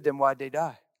he's good, then why'd they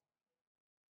die?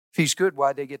 If he's good,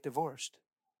 why'd they get divorced?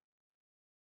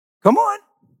 Come on.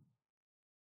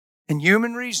 And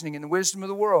human reasoning and the wisdom of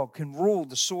the world can rule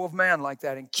the soul of man like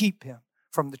that and keep him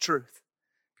from the truth.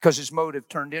 Because his motive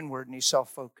turned inward and he's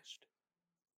self-focused.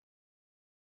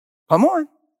 Come on.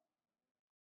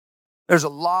 There's a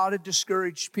lot of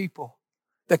discouraged people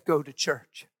that go to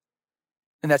church.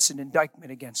 And that's an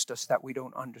indictment against us that we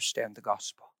don't understand the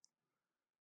gospel.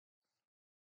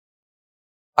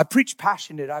 I preach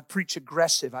passionate. I preach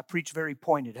aggressive. I preach very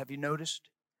pointed. Have you noticed?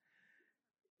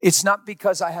 It's not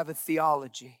because I have a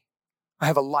theology. I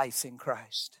have a life in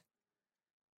Christ.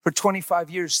 For 25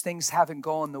 years, things haven't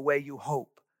gone the way you hope.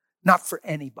 Not for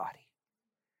anybody.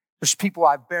 There's people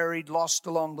I've buried, lost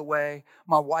along the way.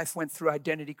 My wife went through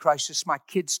identity crisis. My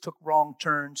kids took wrong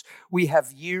turns. We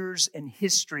have years and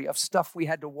history of stuff we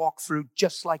had to walk through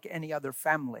just like any other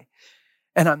family.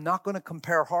 And I'm not going to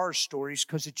compare horror stories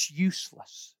because it's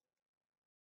useless.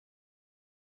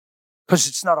 Because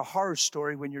it's not a horror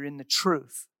story when you're in the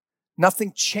truth.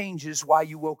 Nothing changes why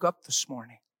you woke up this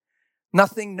morning.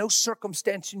 No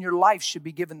circumstance in your life should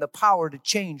be given the power to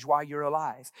change while you're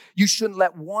alive. You shouldn't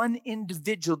let one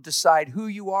individual decide who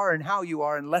you are and how you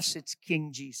are unless it's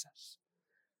King Jesus.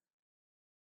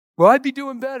 Well, I'd be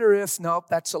doing better if, nope,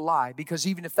 that's a lie. Because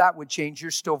even if that would change,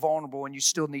 you're still vulnerable and you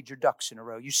still need your ducks in a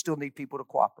row. You still need people to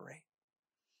cooperate.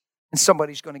 And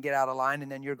somebody's going to get out of line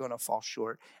and then you're going to fall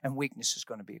short and weakness is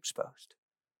going to be exposed.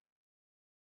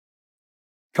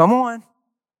 Come on.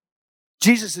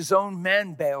 Jesus' own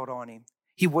men bailed on him.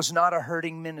 He was not a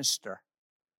hurting minister.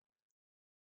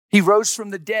 He rose from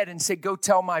the dead and said, go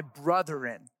tell my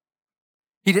brethren.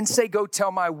 He didn't say, go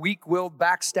tell my weak-willed,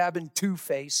 backstabbing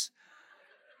two-face.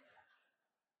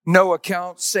 No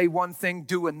account, say one thing,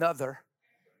 do another.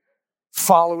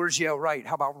 Followers, yeah, right.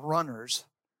 How about runners?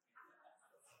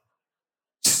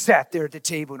 Sat there at the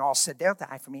table and all said, they'll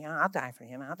die for me. I'll die for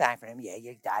him. I'll die for him. Yeah,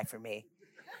 you die for me.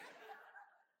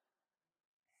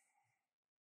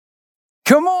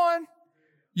 Come on.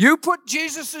 You put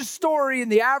Jesus' story in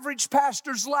the average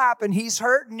pastor's lap and he's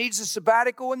hurt and needs a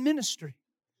sabbatical in ministry.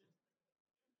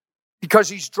 Because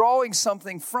he's drawing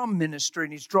something from ministry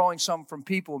and he's drawing something from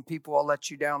people, and people will let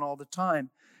you down all the time.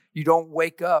 You don't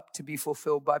wake up to be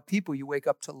fulfilled by people. You wake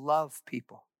up to love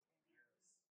people.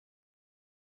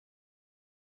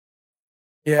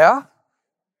 Yeah?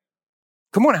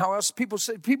 Come on, how else people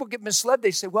get misled.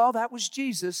 They say, well, that was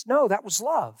Jesus. No, that was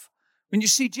love. When you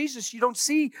see Jesus, you don't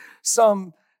see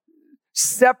some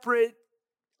separate,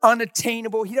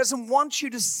 unattainable. He doesn't want you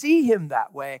to see him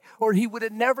that way, or he would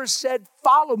have never said,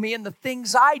 follow me, and the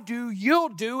things I do, you'll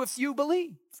do if you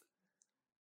believe.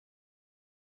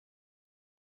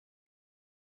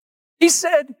 He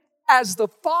said, as the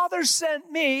Father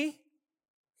sent me,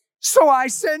 so I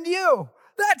send you.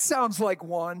 That sounds like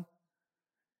one.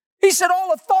 He said,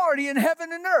 all authority in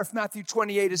heaven and earth, Matthew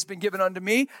 28, has been given unto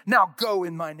me. Now go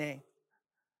in my name.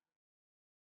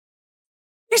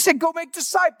 He said, go make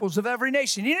disciples of every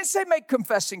nation. He didn't say make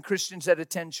confessing Christians that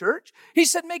attend church. He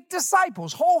said make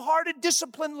disciples, wholehearted,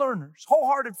 disciplined learners,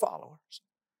 wholehearted followers.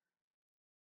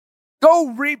 Go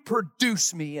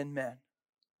reproduce me in men.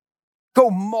 Go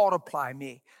multiply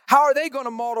me. How are they going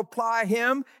to multiply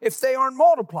him if they aren't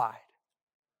multiplied?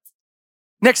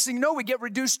 Next thing you know, we get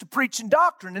reduced to preaching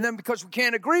doctrine. And then because we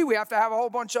can't agree, we have to have a whole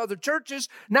bunch of other churches.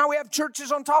 Now we have churches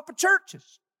on top of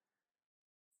churches.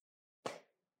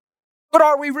 But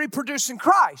are we reproducing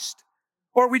Christ?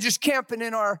 Or are we just camping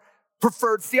in our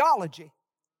preferred theology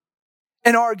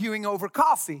and arguing over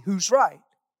coffee, who's right?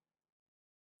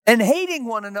 And hating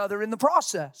one another in the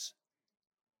process?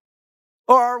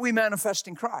 Or are we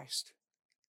manifesting Christ?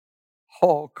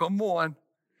 Oh, come on.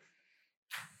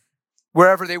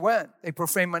 Wherever they went, they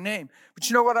profaned my name. But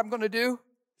you know what I'm going to do?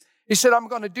 He said, I'm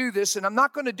going to do this, and I'm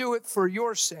not going to do it for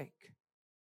your sake,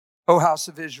 O house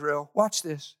of Israel. Watch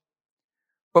this.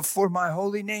 But for my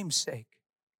holy name's sake,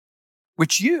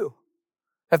 which you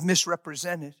have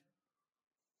misrepresented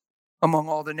among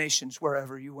all the nations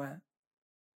wherever you went.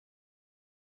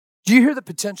 Do you hear the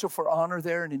potential for honor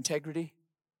there and integrity?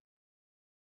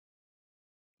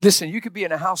 Listen, you could be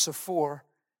in a house of 4,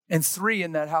 and 3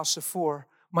 in that house of 4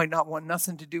 might not want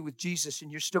nothing to do with Jesus,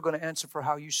 and you're still going to answer for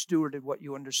how you stewarded what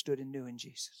you understood and knew in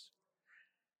Jesus.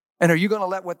 And are you going to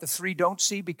let what the 3 don't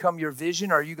see become your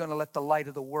vision, or are you going to let the light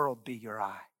of the world be your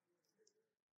eye?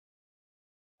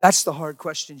 That's the hard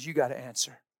questions you got to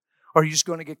answer. Or are you just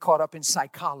going to get caught up in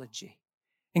psychology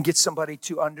and get somebody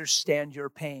to understand your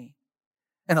pain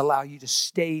and allow you to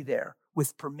stay there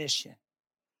with permission?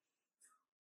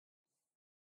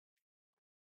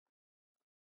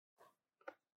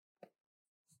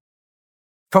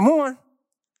 Come on.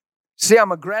 See,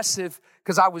 I'm aggressive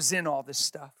because I was in all this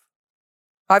stuff.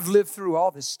 I've lived through all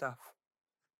this stuff.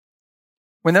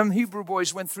 When them Hebrew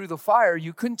boys went through the fire,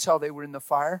 you couldn't tell they were in the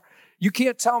fire. You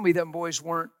can't tell me them boys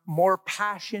weren't more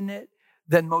passionate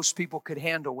than most people could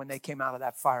handle when they came out of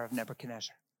that fire of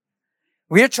Nebuchadnezzar.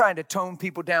 We are trying to tone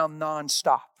people down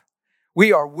nonstop.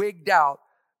 We are wigged out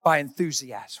by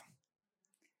enthusiasm.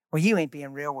 Well, you ain't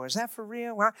being real. Well, is that for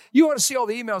real? Well, you want to see all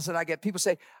the emails that I get. People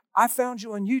say, I found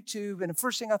you on YouTube, and the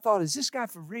first thing I thought, is this guy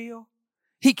for real?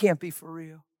 He can't be for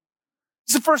real.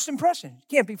 It's the first impression.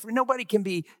 He can't be for real. Nobody can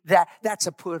be that. That's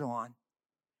a put on.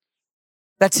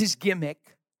 That's his gimmick.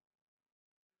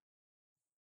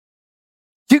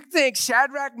 Do you think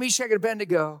Shadrach, Meshach, and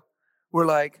Abednego were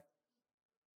like,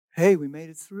 Hey, we made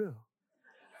it through.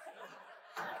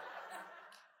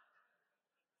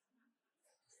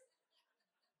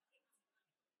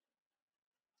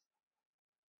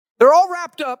 They're all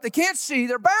wrapped up. They can't see.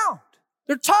 They're bound.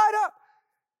 They're tied up.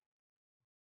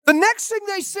 The next thing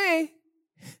they see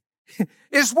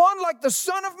is one like the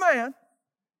Son of Man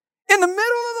in the middle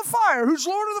of the fire, who's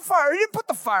Lord of the fire. He didn't put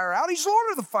the fire out. He's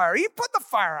Lord of the fire. He put the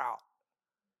fire out.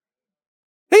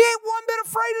 He ain't one bit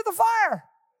afraid of the fire.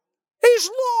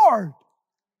 He's Lord.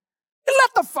 And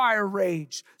let the fire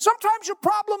rage. Sometimes your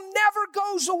problem never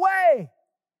goes away.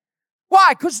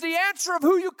 Why? Because the answer of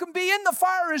who you can be in the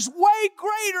fire is way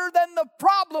greater than the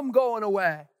problem going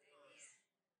away.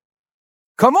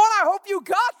 Come on, I hope you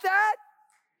got that.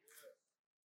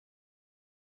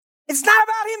 It's not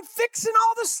about him fixing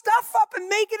all the stuff up and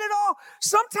making it all.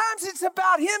 Sometimes it's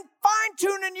about him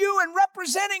fine-tuning you and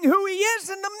representing who he is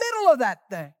in the middle of that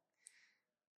thing.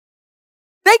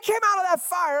 They came out of that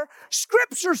fire.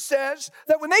 Scripture says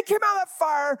that when they came out of that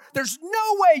fire, there's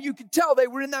no way you could tell they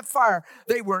were in that fire.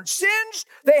 They weren't singed.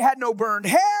 They had no burned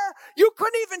hair. You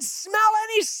couldn't even smell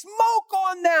any smoke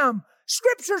on them.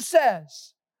 Scripture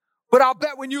says. But I'll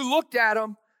bet when you looked at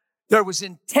them, there was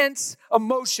intense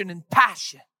emotion and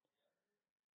passion.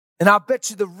 And I'll bet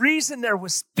you the reason there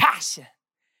was passion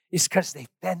is because they've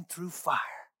been through fire.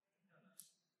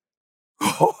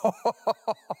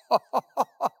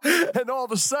 And all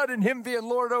of a sudden, him being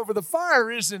Lord over the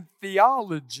fire isn't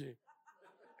theology.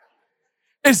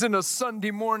 Isn't a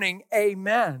Sunday morning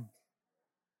amen.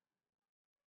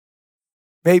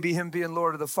 Maybe him being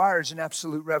Lord of the fire is an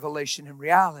absolute revelation in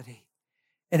reality.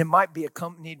 And it might be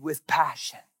accompanied with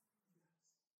passion.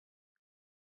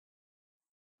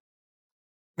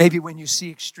 Maybe when you see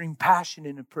extreme passion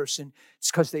in a person,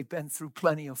 it's because they've been through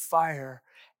plenty of fire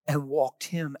and walked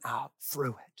him out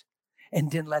through it. And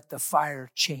didn't let the fire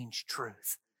change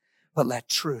truth, but let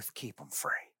truth keep them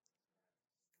free.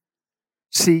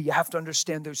 See, you have to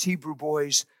understand those Hebrew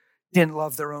boys didn't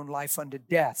love their own life unto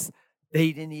death.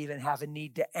 They didn't even have a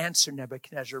need to answer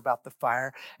Nebuchadnezzar about the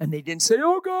fire. And they didn't say,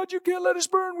 oh God, you can't let us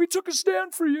burn. We took a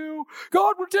stand for you.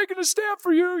 God, we're taking a stand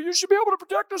for you. You should be able to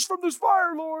protect us from this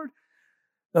fire, Lord.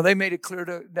 Now, they made it clear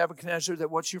to Nebuchadnezzar that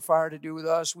what's your fire to do with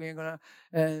us? We ain't going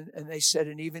to. And they said,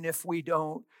 and even if we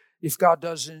don't, if God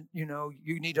doesn't, you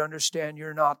need to understand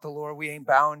you're not the Lord. We ain't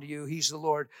bound to you. He's the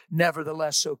Lord.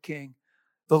 Nevertheless, O King,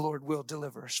 the Lord will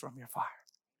deliver us from your fire.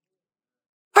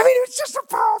 I mean, it's just a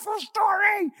powerful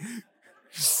story.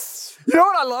 You know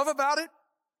what I love about it?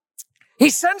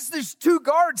 He sends these 2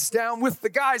 guards down with the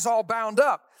guys all bound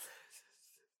up.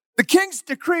 The king's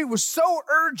decree was so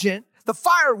urgent. The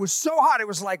fire was so hot. It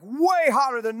was like way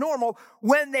hotter than normal.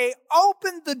 When they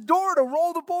opened the door to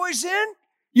roll the boys in,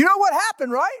 you know what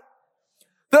happened, right?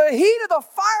 The heat of the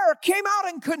fire came out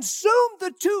and consumed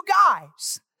the 2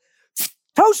 guys.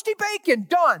 Toasty bacon,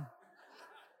 done.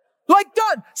 Like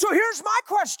done. So here's my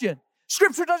question.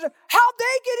 Scripture doesn't, how'd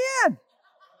they get in?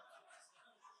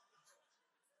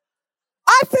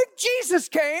 I think Jesus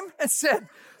came and said,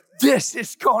 this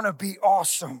is going to be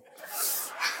awesome.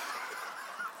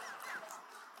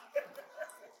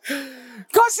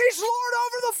 Because he's Lord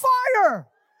over the fire.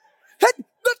 And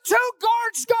the 2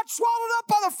 guards got swallowed up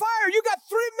by the fire. You got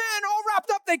 3 men all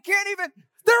wrapped up. They can't even,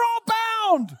 they're all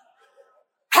bound.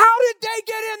 How did they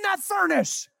get in that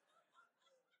furnace?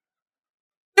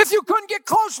 If you couldn't get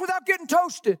close without getting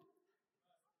toasted.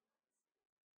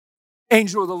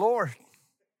 Angel of the Lord.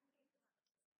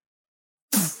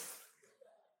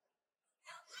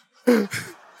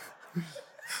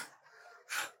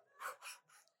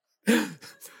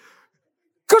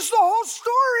 Because the whole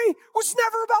story was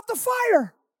never about the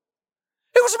fire.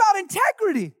 It was about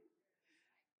integrity.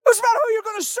 It was about who you're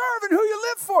going to serve and who you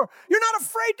live for. You're not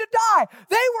afraid to die.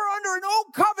 They were under an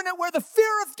old covenant where the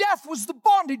fear of death was the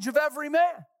bondage of every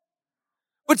man.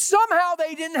 But somehow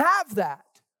they didn't have that.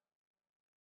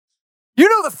 You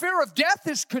know, the fear of death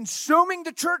is consuming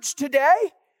the church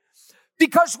today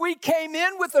because we came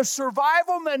in with a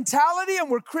survival mentality and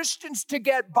we're Christians to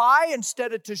get by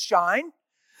instead of to shine.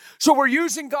 So we're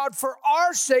using God for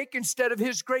our sake instead of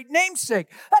his great name's sake.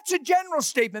 That's a general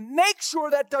statement. Make sure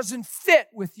that doesn't fit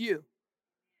with you.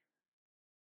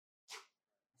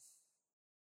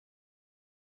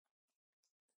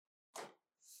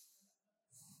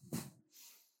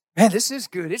 Man, this is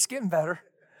good. It's getting better.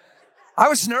 I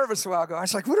was nervous a while ago. I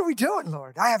was like, what are we doing,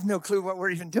 Lord? I have no clue what we're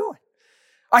even doing.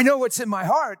 I know what's in my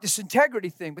heart, this integrity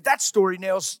thing, but that story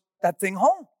nails that thing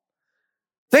home.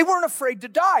 They weren't afraid to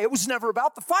die. It was never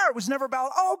about the fire. It was never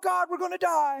about, oh, God, we're going to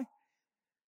die.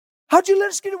 How'd you let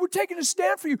us get it? We're taking a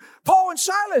stand for you. Paul and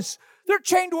Silas, They're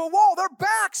chained to a wall. Their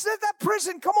backs, that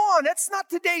prison, come on, that's not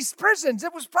today's prisons.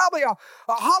 It was probably a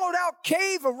hollowed out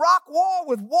cave, a rock wall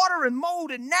with water and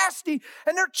mold and nasty,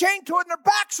 and they're chained to it and their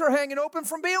backs are hanging open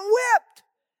from being whipped.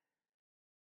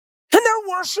 And they're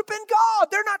worshiping God.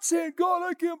 They're not saying, God,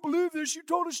 I can't believe this. You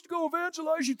told us to go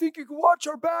evangelize. You think you can watch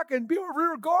our back and be our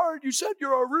rear guard. You said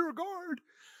you're our rear guard.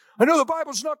 I know the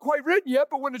Bible's not quite written yet,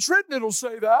 but when it's written, it'll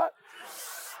say that.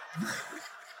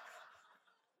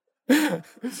 They're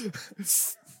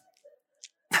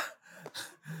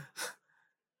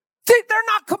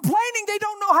not complaining. They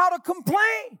don't know how to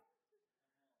complain.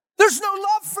 There's no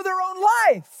love for their own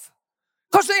life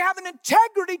because they have an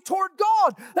integrity toward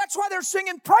God. That's why they're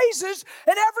singing praises,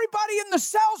 and everybody in the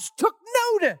cells took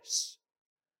notice.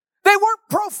 They weren't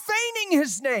profaning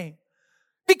his name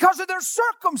because of their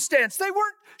circumstance. They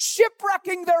weren't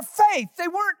shipwrecking their faith. They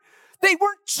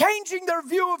weren't changing their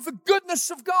view of the goodness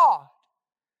of God.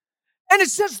 And it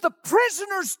says the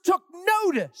prisoners took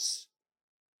notice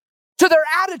to their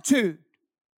attitude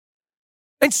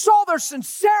and saw their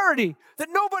sincerity, that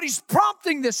nobody's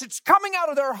prompting this. It's coming out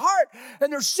of their heart,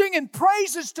 and they're singing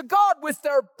praises to God with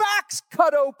their backs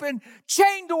cut open,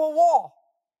 chained to a wall.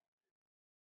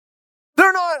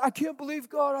 They're not, I can't believe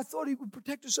God, I thought he would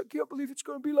protect us. I can't believe it's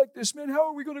going to be like this, man. How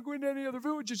are we going to go into any other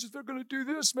villages if they're going to do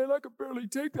this, man? I could barely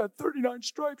take that. 39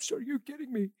 stripes. Are you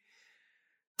kidding me?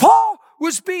 Paul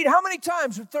was beat how many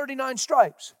times with 39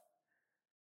 stripes?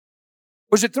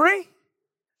 Was it 3?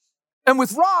 And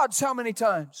with rods, how many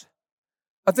times?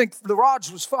 I think the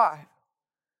rods was 5.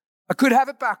 I could have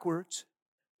it backwards.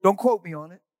 Don't quote me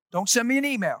on it. Don't send me an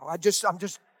email.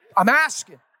 I'm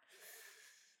asking.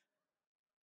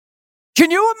 Can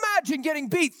you imagine getting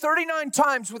beat 39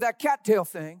 times with that cattail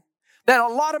thing? That a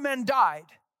lot of men died.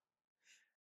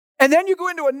 And then you go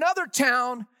into another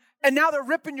town, and now they're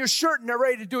ripping your shirt and they're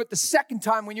ready to do it the second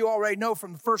time when you already know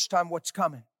from the first time what's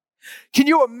coming. Can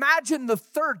you imagine the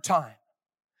third time?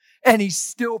 And he's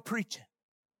still preaching.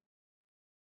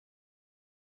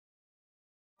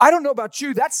 I don't know about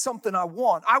you. That's something I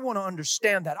want. I want to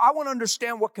understand that. I want to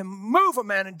understand what can move a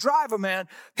man and drive a man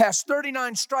past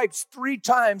 39 stripes 3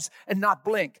 times and not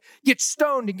blink. Get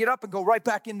stoned and get up and go right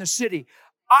back in the city.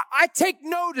 I take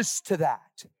notice to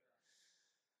that.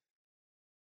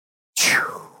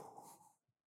 Whew.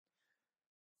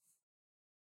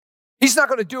 He's not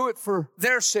going to do it for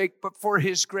their sake, but for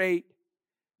his great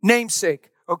namesake.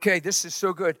 Okay, this is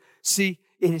so good. See,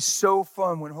 it is so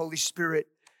fun when Holy Spirit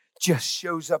just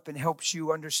shows up and helps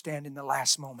you understand in the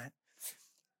last moment.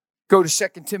 Go to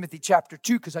 2 Timothy chapter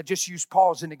 2, because I just used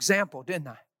Paul as an example, didn't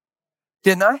I?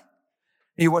 Didn't I?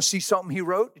 You want to see something he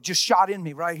wrote? It just shot in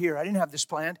me right here. I didn't have this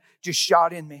planned. Just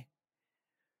shot in me.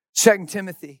 2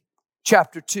 Timothy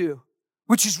chapter 2,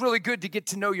 which is really good to get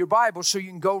to know your Bible so you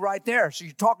can go right there. So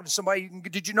you're talking to somebody.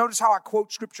 Did you notice how I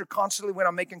quote scripture constantly when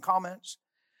I'm making comments?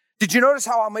 Did you notice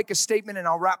how I'll make a statement and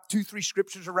I'll wrap 2-3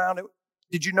 scriptures around it?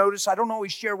 Did you notice? I don't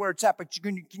always share where it's at, but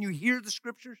can you hear the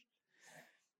scriptures?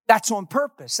 That's on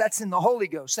purpose. That's in the Holy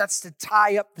Ghost. That's to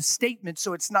tie up the statement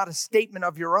so it's not a statement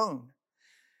of your own.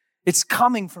 It's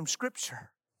coming from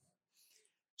Scripture.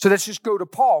 So let's just go to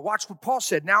Paul. Watch what Paul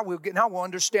said. Now we'll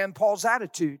understand Paul's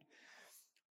attitude.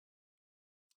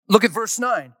 Look at verse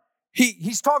 9.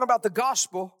 He's talking about the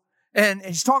gospel, and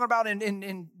he's talking about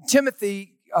in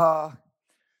Timothy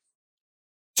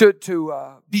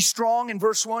to be strong in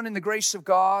verse 1 in the grace of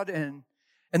God and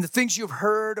the things you've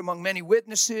heard among many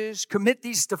witnesses. Commit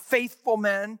these to faithful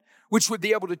men, which would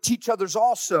be able to teach others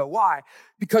also. Why?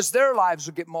 Because their lives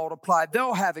will get multiplied.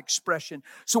 They'll have expression.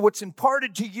 So what's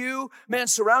imparted to you, man,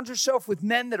 surround yourself with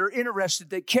men that are interested.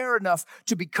 They care enough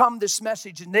to become this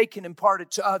message, and they can impart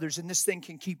it to others, and this thing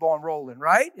can keep on rolling,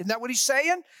 right? Isn't that what he's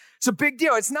saying? It's a big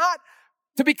deal. It's not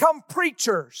to become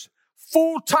preachers,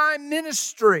 full-time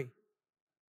ministry.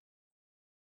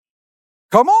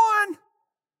 Come on.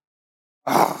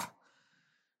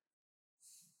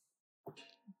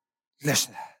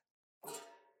 Listen.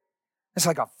 It's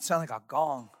sound like a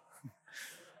gong.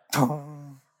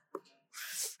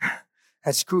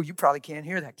 That's cool. You probably can't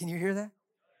hear that. Can you hear that?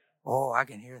 Oh, I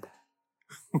can hear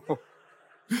that.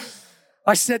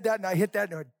 I said that and I hit that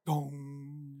and I went,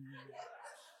 dong,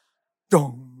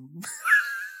 dong.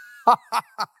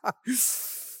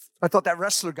 I thought that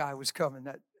wrestler guy was coming.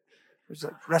 There's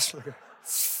that wrestler guy.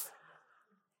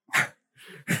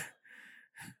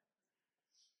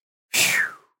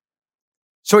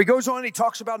 So he goes on, he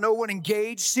talks about no one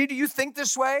engaged. See, do you think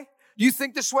this way? Do you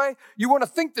think this way? You want to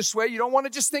think this way. You don't want to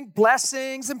just think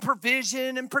blessings and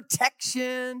provision and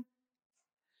protection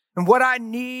and what I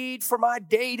need for my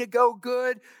day to go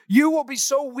good. You will be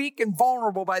so weak and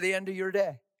vulnerable by the end of your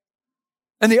day.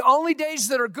 And the only days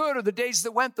that are good are the days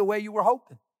that went the way you were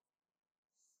hoping.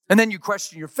 And then you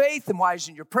question your faith, and why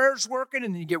isn't your prayers working?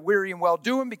 And then you get weary and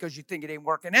well-doing because you think it ain't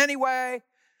working anyway.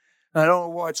 I don't know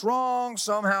what's wrong.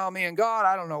 Somehow me and God,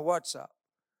 I don't know what's up.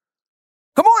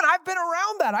 Come on, I've been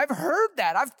around that. I've heard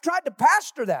that. I've tried to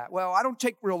pastor that. Well, I don't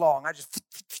take real long. I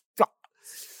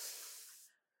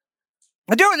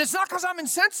do, and it's not because I'm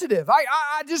insensitive.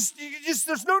 I just,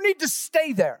 there's no need to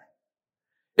stay there.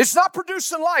 It's not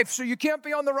producing life, so you can't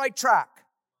be on the right track.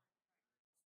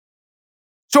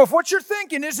 So if what you're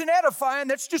thinking isn't edifying,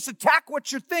 let's just attack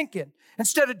what you're thinking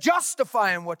instead of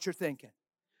justifying what you're thinking.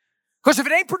 Because if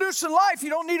it ain't producing life, you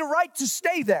don't need a right to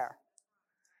stay there.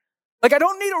 Like, I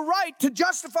don't need a right to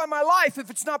justify my life if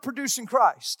it's not producing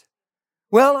Christ.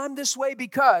 Well, I'm this way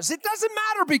because. It doesn't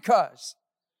matter because.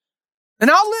 And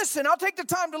I'll listen. I'll take the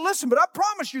time to listen. But I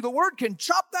promise you, the word can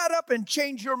chop that up and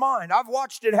change your mind. I've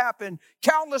watched it happen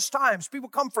countless times. People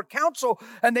come for counsel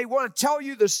and they want to tell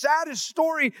you the saddest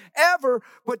story ever,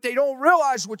 but they don't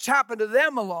realize what's happened to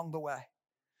them along the way.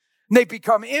 And they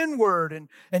become inward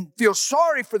and feel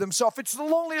sorry for themselves. It's the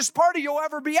loneliest party you'll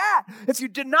ever be at. If you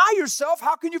deny yourself,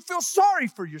 how can you feel sorry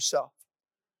for yourself?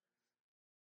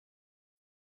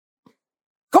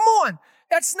 Come on.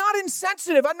 That's not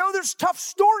insensitive. I know there's tough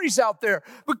stories out there.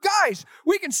 But guys,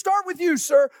 we can start with you,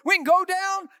 sir. We can go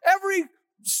down every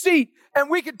seat and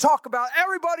we can talk about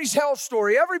everybody's hell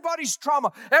story, everybody's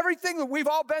trauma, everything that we've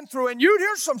all been through. And you'd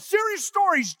hear some serious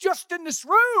stories just in this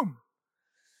room.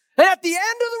 And at the end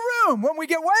of the room, when we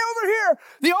get way over here,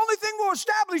 the only thing we'll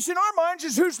establish in our minds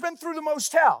is who's been through the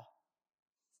most hell.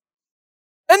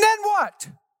 And then what?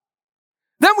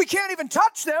 Then we can't even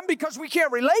touch them because we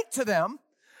can't relate to them.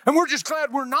 And we're just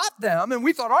glad we're not them. And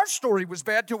we thought our story was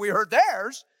bad till we heard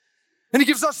theirs. And it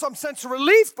gives us some sense of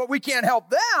relief, but we can't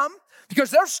help them because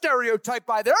they're stereotyped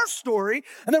by their story.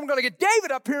 And then we're going to get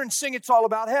David up here and sing It's All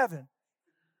About Heaven.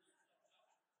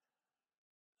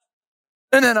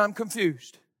 And then I'm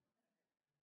confused.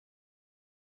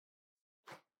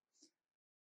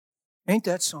 Ain't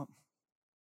that something?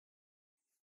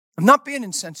 I'm not being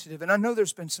insensitive, and I know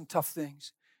there's been some tough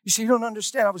things. You see, you don't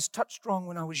understand. I was touched wrong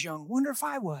when I was young. Wonder if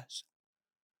I was.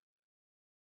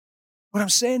 What I'm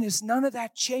saying is none of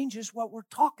that changes what we're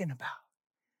talking about.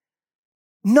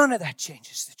 None of that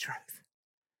changes the truth.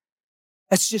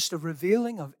 That's just a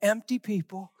revealing of empty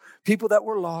people, people that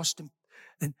were lost,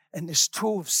 and this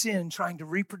tool of sin trying to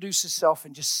reproduce itself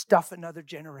and just stuff another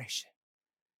generation.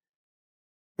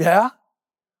 Yeah?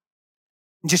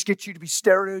 And just get you to be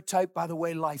stereotyped by the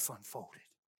way life unfolded,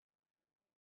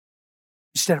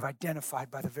 instead of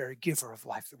identified by the very giver of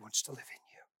life that wants to live in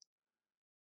you.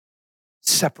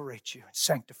 Separate you and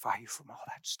sanctify you from all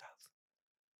that stuff.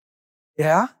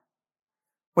 Yeah?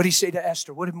 What did he say to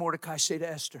Esther? What did Mordecai say to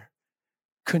Esther?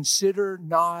 Consider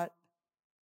not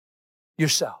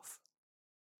yourself.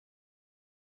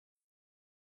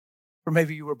 Or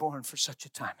maybe you were born for such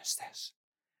a time as this.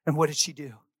 And what did she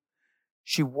do?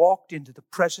 She walked into the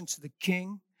presence of the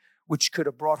king, which could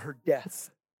have brought her death,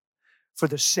 for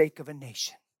the sake of a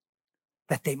nation,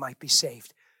 that they might be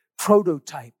saved.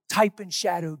 Prototype, type and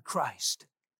shadowed Christ.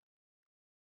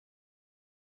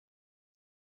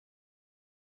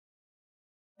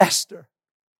 Esther,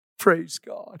 praise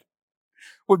God.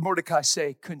 What did Mordecai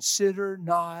say? Consider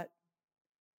not.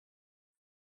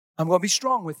 I'm going to be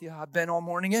strong with you. I've been all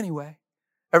morning anyway.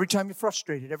 Every time you're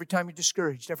frustrated, every time you're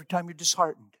discouraged, every time you're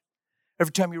disheartened,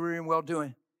 every time you're weary and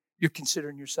well-doing, you're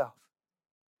considering yourself.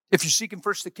 If you're seeking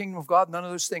first the kingdom of God, none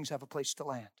of those things have a place to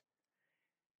land.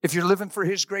 If you're living for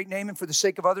His great name and for the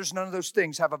sake of others, none of those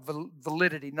things have a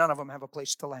validity. None of them have a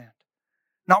place to land.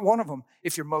 Not one of them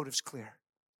if your motive's clear.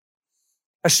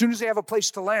 As soon as they have a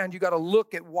place to land, you got to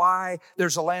look at why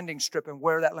there's a landing strip and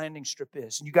where that landing strip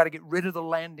is. And you got to get rid of the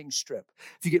landing strip.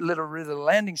 If you get rid of the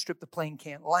landing strip, the plane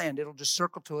can't land. It'll just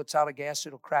circle till it's out of gas.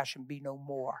 It'll crash and be no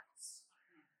more.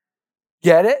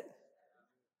 Get it?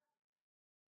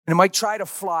 And it might try to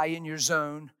fly in your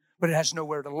zone, but it has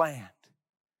nowhere to land.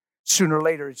 Sooner or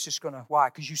later, it's just going to, why?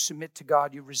 Because you submit to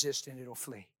God, you resist, and it'll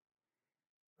flee.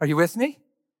 Are you with me?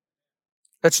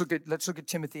 Let's look at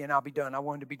Timothy, and I'll be done. I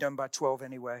wanted to be done by 12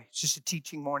 anyway. It's just a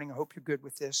teaching morning. I hope you're good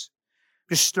with this.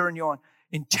 Just stirring you on.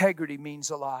 Integrity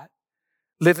means a lot.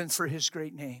 Living for His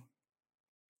great name.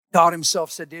 God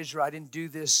Himself said to Israel, I didn't do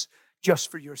this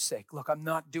just for your sake. Look, I'm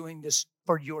not doing this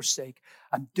for your sake.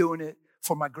 I'm doing it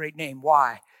for my great name.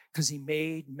 Why? Because He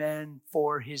made men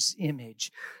for His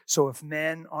image. So if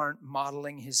men aren't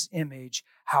modeling His image,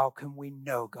 how can we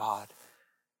know God?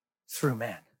 Through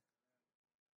men.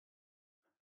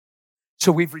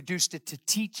 So we've reduced it to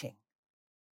teaching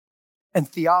and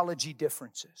theology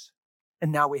differences.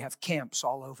 And now we have camps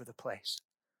all over the place.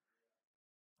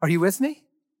 Are you with me?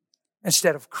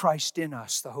 Instead of Christ in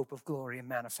us, the hope of glory and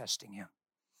manifesting him.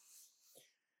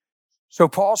 So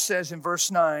Paul says in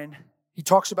verse 9, he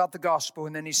talks about the gospel,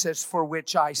 and then he says, for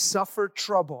which I suffer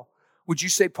trouble. Would you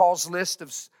say Paul's list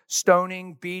of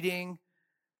stoning, beating,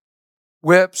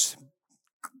 whips,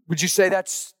 would you say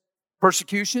that's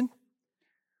persecution?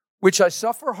 Which I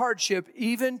suffer hardship,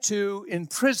 even to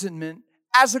imprisonment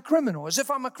as a criminal, as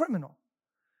if I'm a criminal.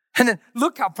 And then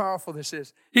look how powerful this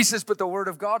is. He says, but the word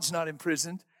of God's not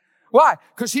imprisoned. Why?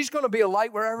 Because he's going to be a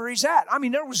light wherever he's at. I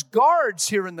mean, there was guards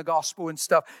here in the gospel and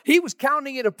stuff. He was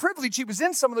counting it a privilege. He was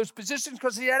in some of those positions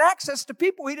because he had access to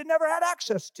people he'd never had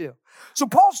access to. So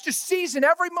Paul's just seizing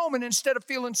every moment instead of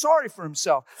feeling sorry for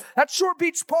himself. That sure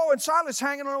beats Paul and Silas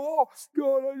hanging on a wall.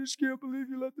 God, I just can't believe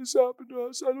you let this happen to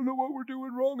us. I don't know what we're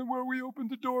doing wrong and where we opened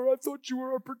the door. I thought you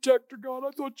were our protector, God.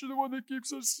 I thought you're the one that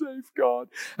keeps us safe, God.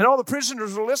 And all the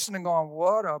prisoners were listening going,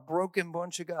 what a broken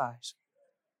bunch of guys.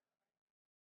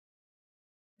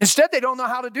 Instead, they don't know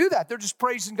how to do that. They're just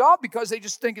praising God because they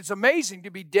just think it's amazing to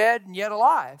be dead and yet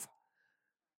alive.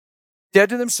 Dead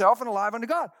to themselves and alive unto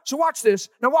God. So watch this.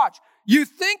 Now watch. You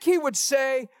think he would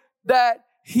say that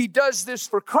he does this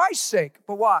for Christ's sake,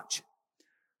 but watch.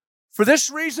 For this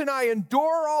reason I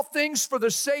endure all things for the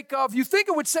sake of, you think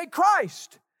it would say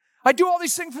Christ. I do all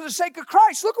these things for the sake of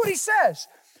Christ. Look what he says.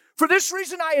 For this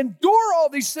reason I endure all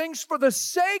these things for the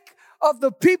sake of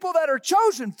the people that are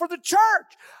chosen, for the church.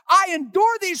 I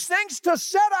endure these things to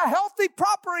set a healthy,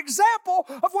 proper example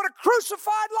of what a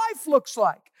crucified life looks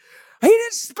like. He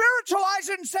didn't spiritualize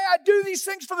it and say, I do these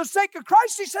things for the sake of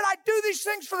Christ. He said, I do these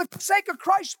things for the sake of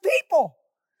Christ's people.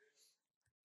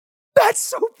 That's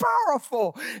so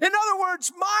powerful. In other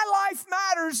words, my life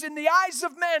matters in the eyes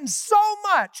of men so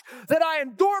much that I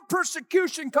endure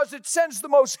persecution because it sends the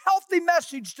most healthy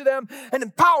message to them and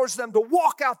empowers them to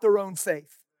walk out their own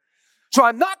faith. So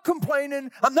I'm not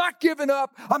complaining, I'm not giving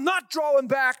up, I'm not drawing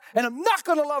back, and I'm not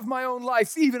going to love my own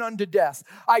life even unto death.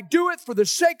 I do it for the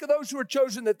sake of those who are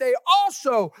chosen, that they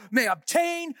also may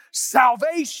obtain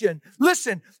salvation.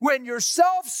 Listen, when you're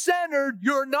self-centered,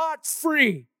 you're not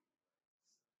free.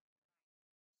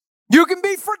 You can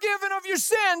be forgiven of your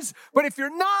sins, but if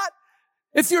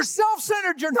you're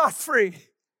self-centered, you're not free.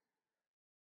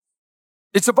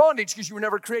 It's a bondage because you were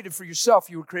never created for yourself.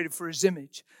 You were created for his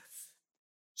image.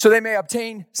 So they may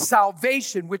obtain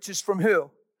salvation, which is from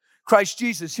who? Christ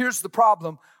Jesus. Here's the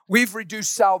problem. We've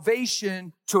reduced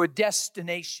salvation to a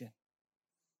destination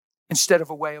instead of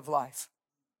a way of life.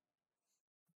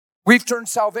 We've turned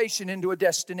salvation into a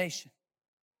destination.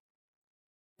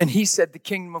 And he said the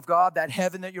kingdom of God, that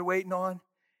heaven that you're waiting on,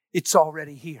 it's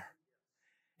already here.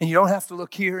 And you don't have to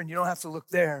look here and you don't have to look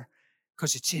there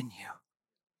because it's in you.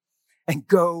 And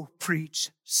go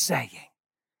preach saying,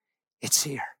 it's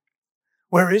here.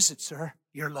 Where is it, sir?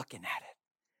 You're looking at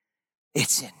it.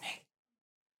 It's in me.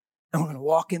 And we're going to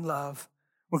walk in love.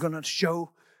 We're going to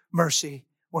show mercy.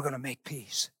 We're going to make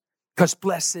peace. Because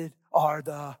blessed are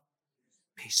the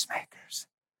peacemakers.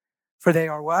 For they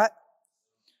are what?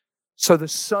 So the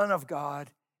Son of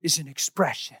God is an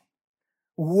expression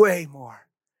way more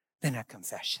than a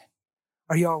confession.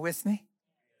 Are you all with me?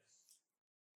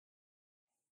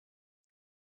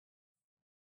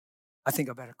 I think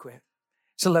I better quit.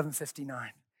 It's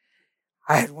 11:59.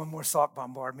 I had one more thought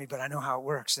bombard me, but I know how it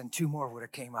works. Then two more would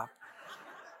have came up.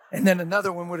 And then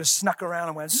another one would have snuck around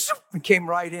and went zoop, and came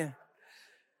right in.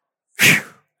 Whew.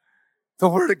 The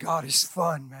Word of God is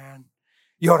fun, man.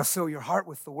 You ought to fill your heart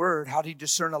with the Word. How do you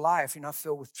discern a lie if you're not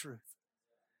filled with truth?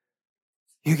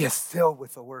 You get filled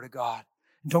with the Word of God.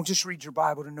 And don't just read your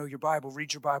Bible to know your Bible.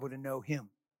 Read your Bible to know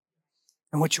Him.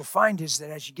 And what you'll find is that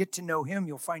as you get to know Him,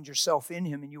 you'll find yourself in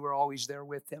Him, and you were always there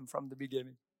with Him from the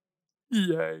beginning.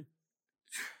 Yay.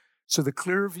 So the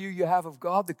clearer view you have of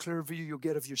God, the clearer view you'll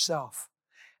get of yourself.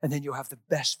 And then you'll have the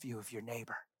best view of your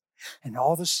neighbor. And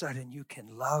all of a sudden, you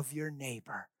can love your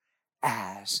neighbor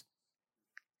as.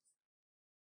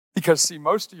 Because, see,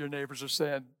 most of your neighbors are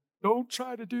saying, don't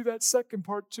try to do that second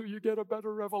part till you get a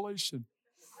better revelation.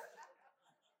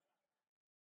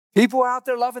 People out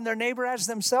there loving their neighbor as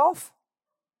themselves.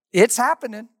 It's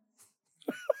happening.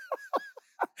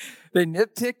 They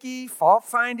nitpicky,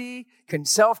 fault-findy,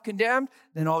 self-condemned.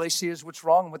 Then all they see is what's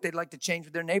wrong and what they'd like to change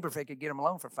with their neighbor if they could get them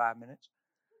alone for 5 minutes.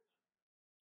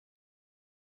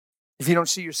 If you don't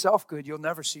see yourself good, you'll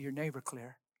never see your neighbor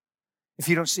clear. If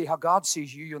you don't see how God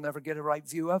sees you, you'll never get a right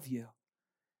view of you.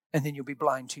 And then you'll be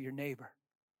blind to your neighbor.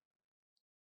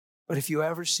 But if you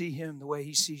ever see Him the way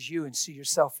He sees you and see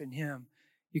yourself in Him,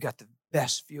 you got the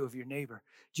best view of your neighbor.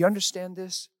 Do you understand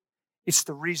this? It's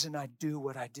the reason I do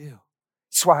what I do.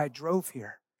 It's why I drove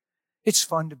here. It's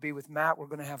fun to be with Matt. We're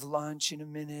going to have lunch in a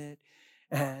minute.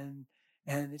 And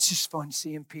it's just fun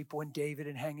seeing people and David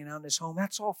and hanging out in his home.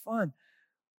 That's all fun.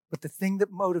 But the thing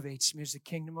that motivates me is the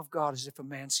kingdom of God is if a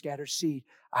man scatters seed.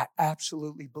 I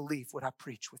absolutely believe what I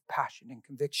preach with passion and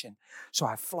conviction. So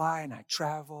I fly and I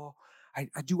travel. I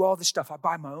do all this stuff. I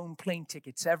buy my own plane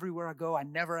tickets everywhere I go. I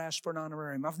never ask for an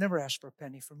honorarium. I've never asked for a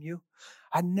penny from you.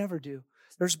 I never do.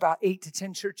 There's about 8 to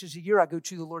 10 churches a year I go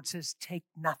to. The Lord says, take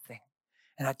nothing.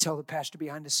 And I tell the pastor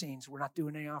behind the scenes, we're not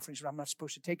doing any offerings, but I'm not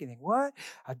supposed to take anything. What?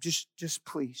 I just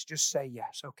please, just say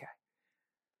yes. Okay.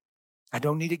 I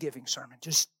don't need a giving sermon.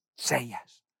 Just say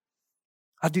yes.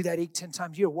 I do that 8, 10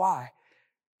 times a year. Why?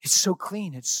 It's so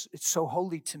clean. It's so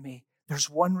holy to me. There's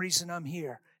one reason I'm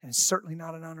here, and it's certainly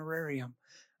not an honorarium.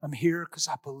 I'm here because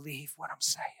I believe what I'm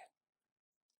saying.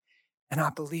 And I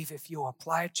believe if you'll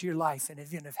apply it to your life, and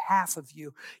even if half of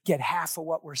you get half of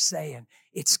what we're saying,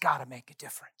 it's got to make a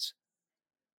difference.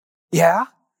 Yeah,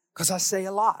 because I say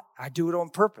a lot. I do it on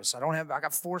purpose. I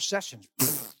got 4 sessions.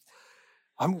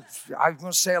 I'm going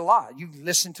to say a lot. You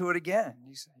listen to it again.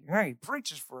 You say, hey, he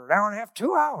preaches for an hour and a half,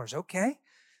 2 hours. Okay.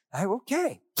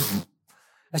 Okay.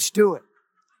 Let's do it.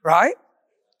 Right?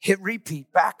 Hit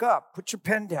repeat, back up, put your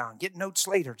pen down, get notes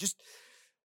later. Just,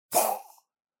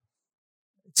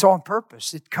 it's on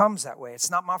purpose. It comes that way.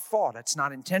 It's not my fault. It's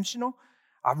not intentional.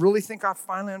 I really think I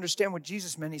finally understand what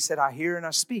Jesus meant. He said, I hear and I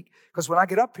speak. Because when I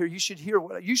get up here, you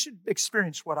should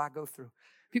experience what I go through.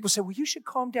 People say, well, you should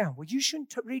calm down. Well, you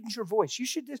shouldn't raise your voice.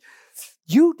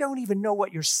 You don't even know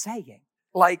what you're saying.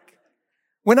 Like,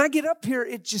 when I get up here,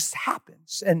 it just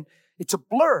happens. And it's a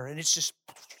blur. And it's just,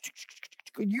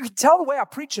 you can tell the way I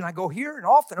preach and I go here and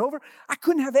off and over. I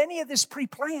couldn't have any of this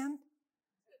pre-planned.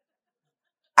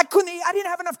 I didn't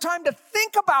have enough time to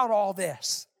think about all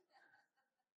this.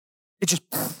 It just,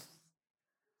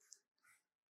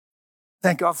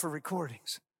 thank God for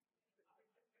recordings.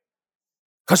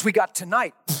 Because we got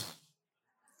tonight,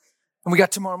 and we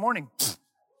got tomorrow morning.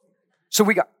 So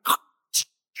we got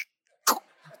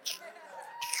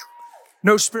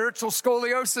no spiritual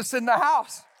scoliosis in the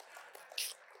house.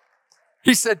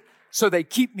 He said, so they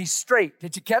keep me straight.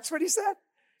 Did you catch what he said?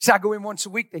 He said, I go in once a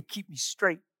week, they keep me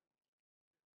straight.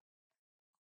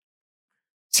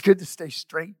 It's good to stay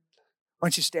straight. Why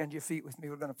don't you stand to your feet with me?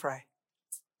 We're going to pray.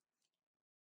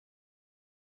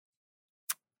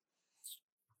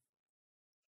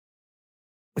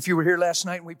 If you were here last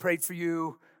night and we prayed for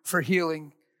you for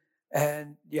healing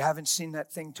and you haven't seen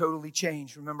that thing totally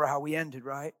change, remember how we ended,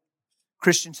 right?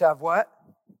 Christians have what?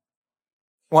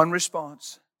 One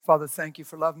response. Father, thank you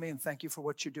for loving me and thank you for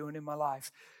what you're doing in my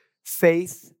life.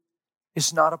 Faith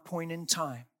is not a point in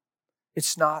time.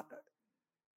 It's not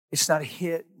a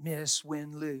hit, miss,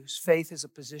 win, lose. Faith is a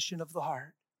position of the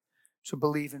heart to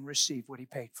believe and receive what he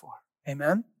paid for.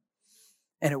 Amen?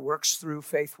 And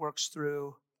faith works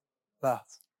through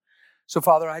love. So,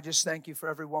 Father, I just thank you for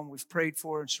everyone we've prayed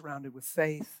for and surrounded with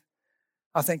faith.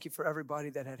 I thank you for everybody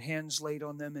that had hands laid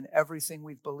on them and everything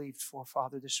we've believed for,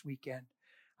 Father, this weekend.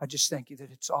 I just thank you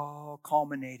that it's all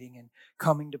culminating and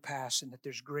coming to pass and that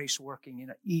there's grace working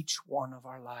in each one of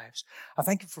our lives. I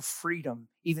thank you for freedom,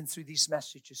 even through these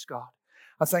messages, God.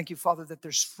 I thank you, Father, that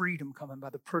there's freedom coming by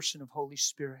the person of Holy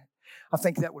Spirit. I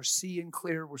think that we're seeing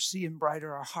clear, we're seeing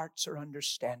brighter, our hearts are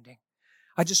understanding.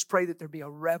 I just pray that there be a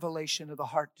revelation of the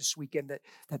heart this weekend,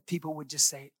 that people would just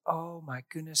say, oh my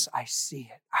goodness, I see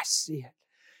it. I see it.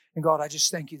 And God, I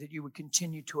just thank you that you would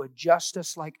continue to adjust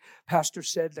us, like Pastor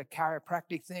said, the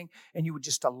chiropractic thing, and you would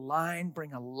just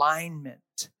bring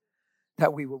alignment,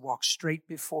 that we would walk straight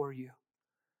before you.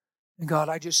 And God,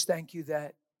 I just thank you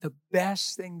that the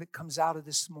best thing that comes out of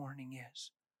this morning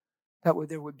is that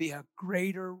there would be a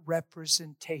greater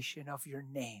representation of your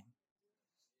name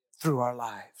through our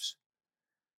lives.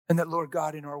 And that, Lord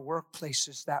God, in our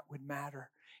workplaces, that would matter.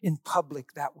 In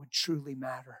public, that would truly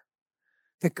matter.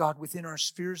 That, God, within our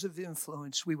spheres of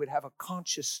influence, we would have a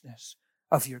consciousness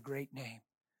of your great name.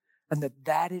 And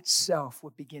that itself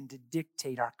would begin to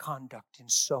dictate our conduct in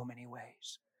so many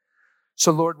ways.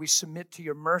 So, Lord, we submit to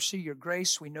your mercy, your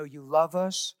grace. We know you love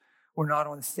us. We're not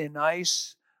on thin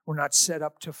ice. We're not set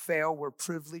up to fail. We're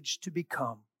privileged to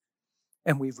become.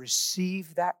 And we've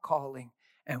received that calling,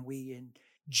 and we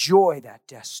enjoy that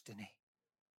destiny.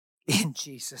 In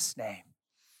Jesus' name.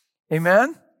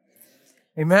 Amen?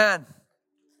 Amen.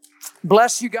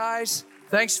 Bless you guys.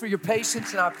 Thanks for your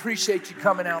patience, and I appreciate you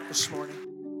coming out this morning.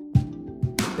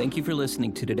 Thank you for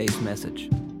listening to today's message.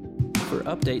 For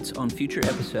updates on future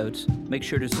episodes, make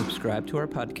sure to subscribe to our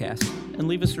podcast and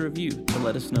leave us a review to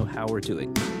let us know how we're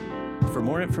doing. For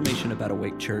more information about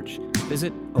Awake Church,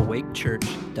 visit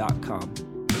awakechurch.com.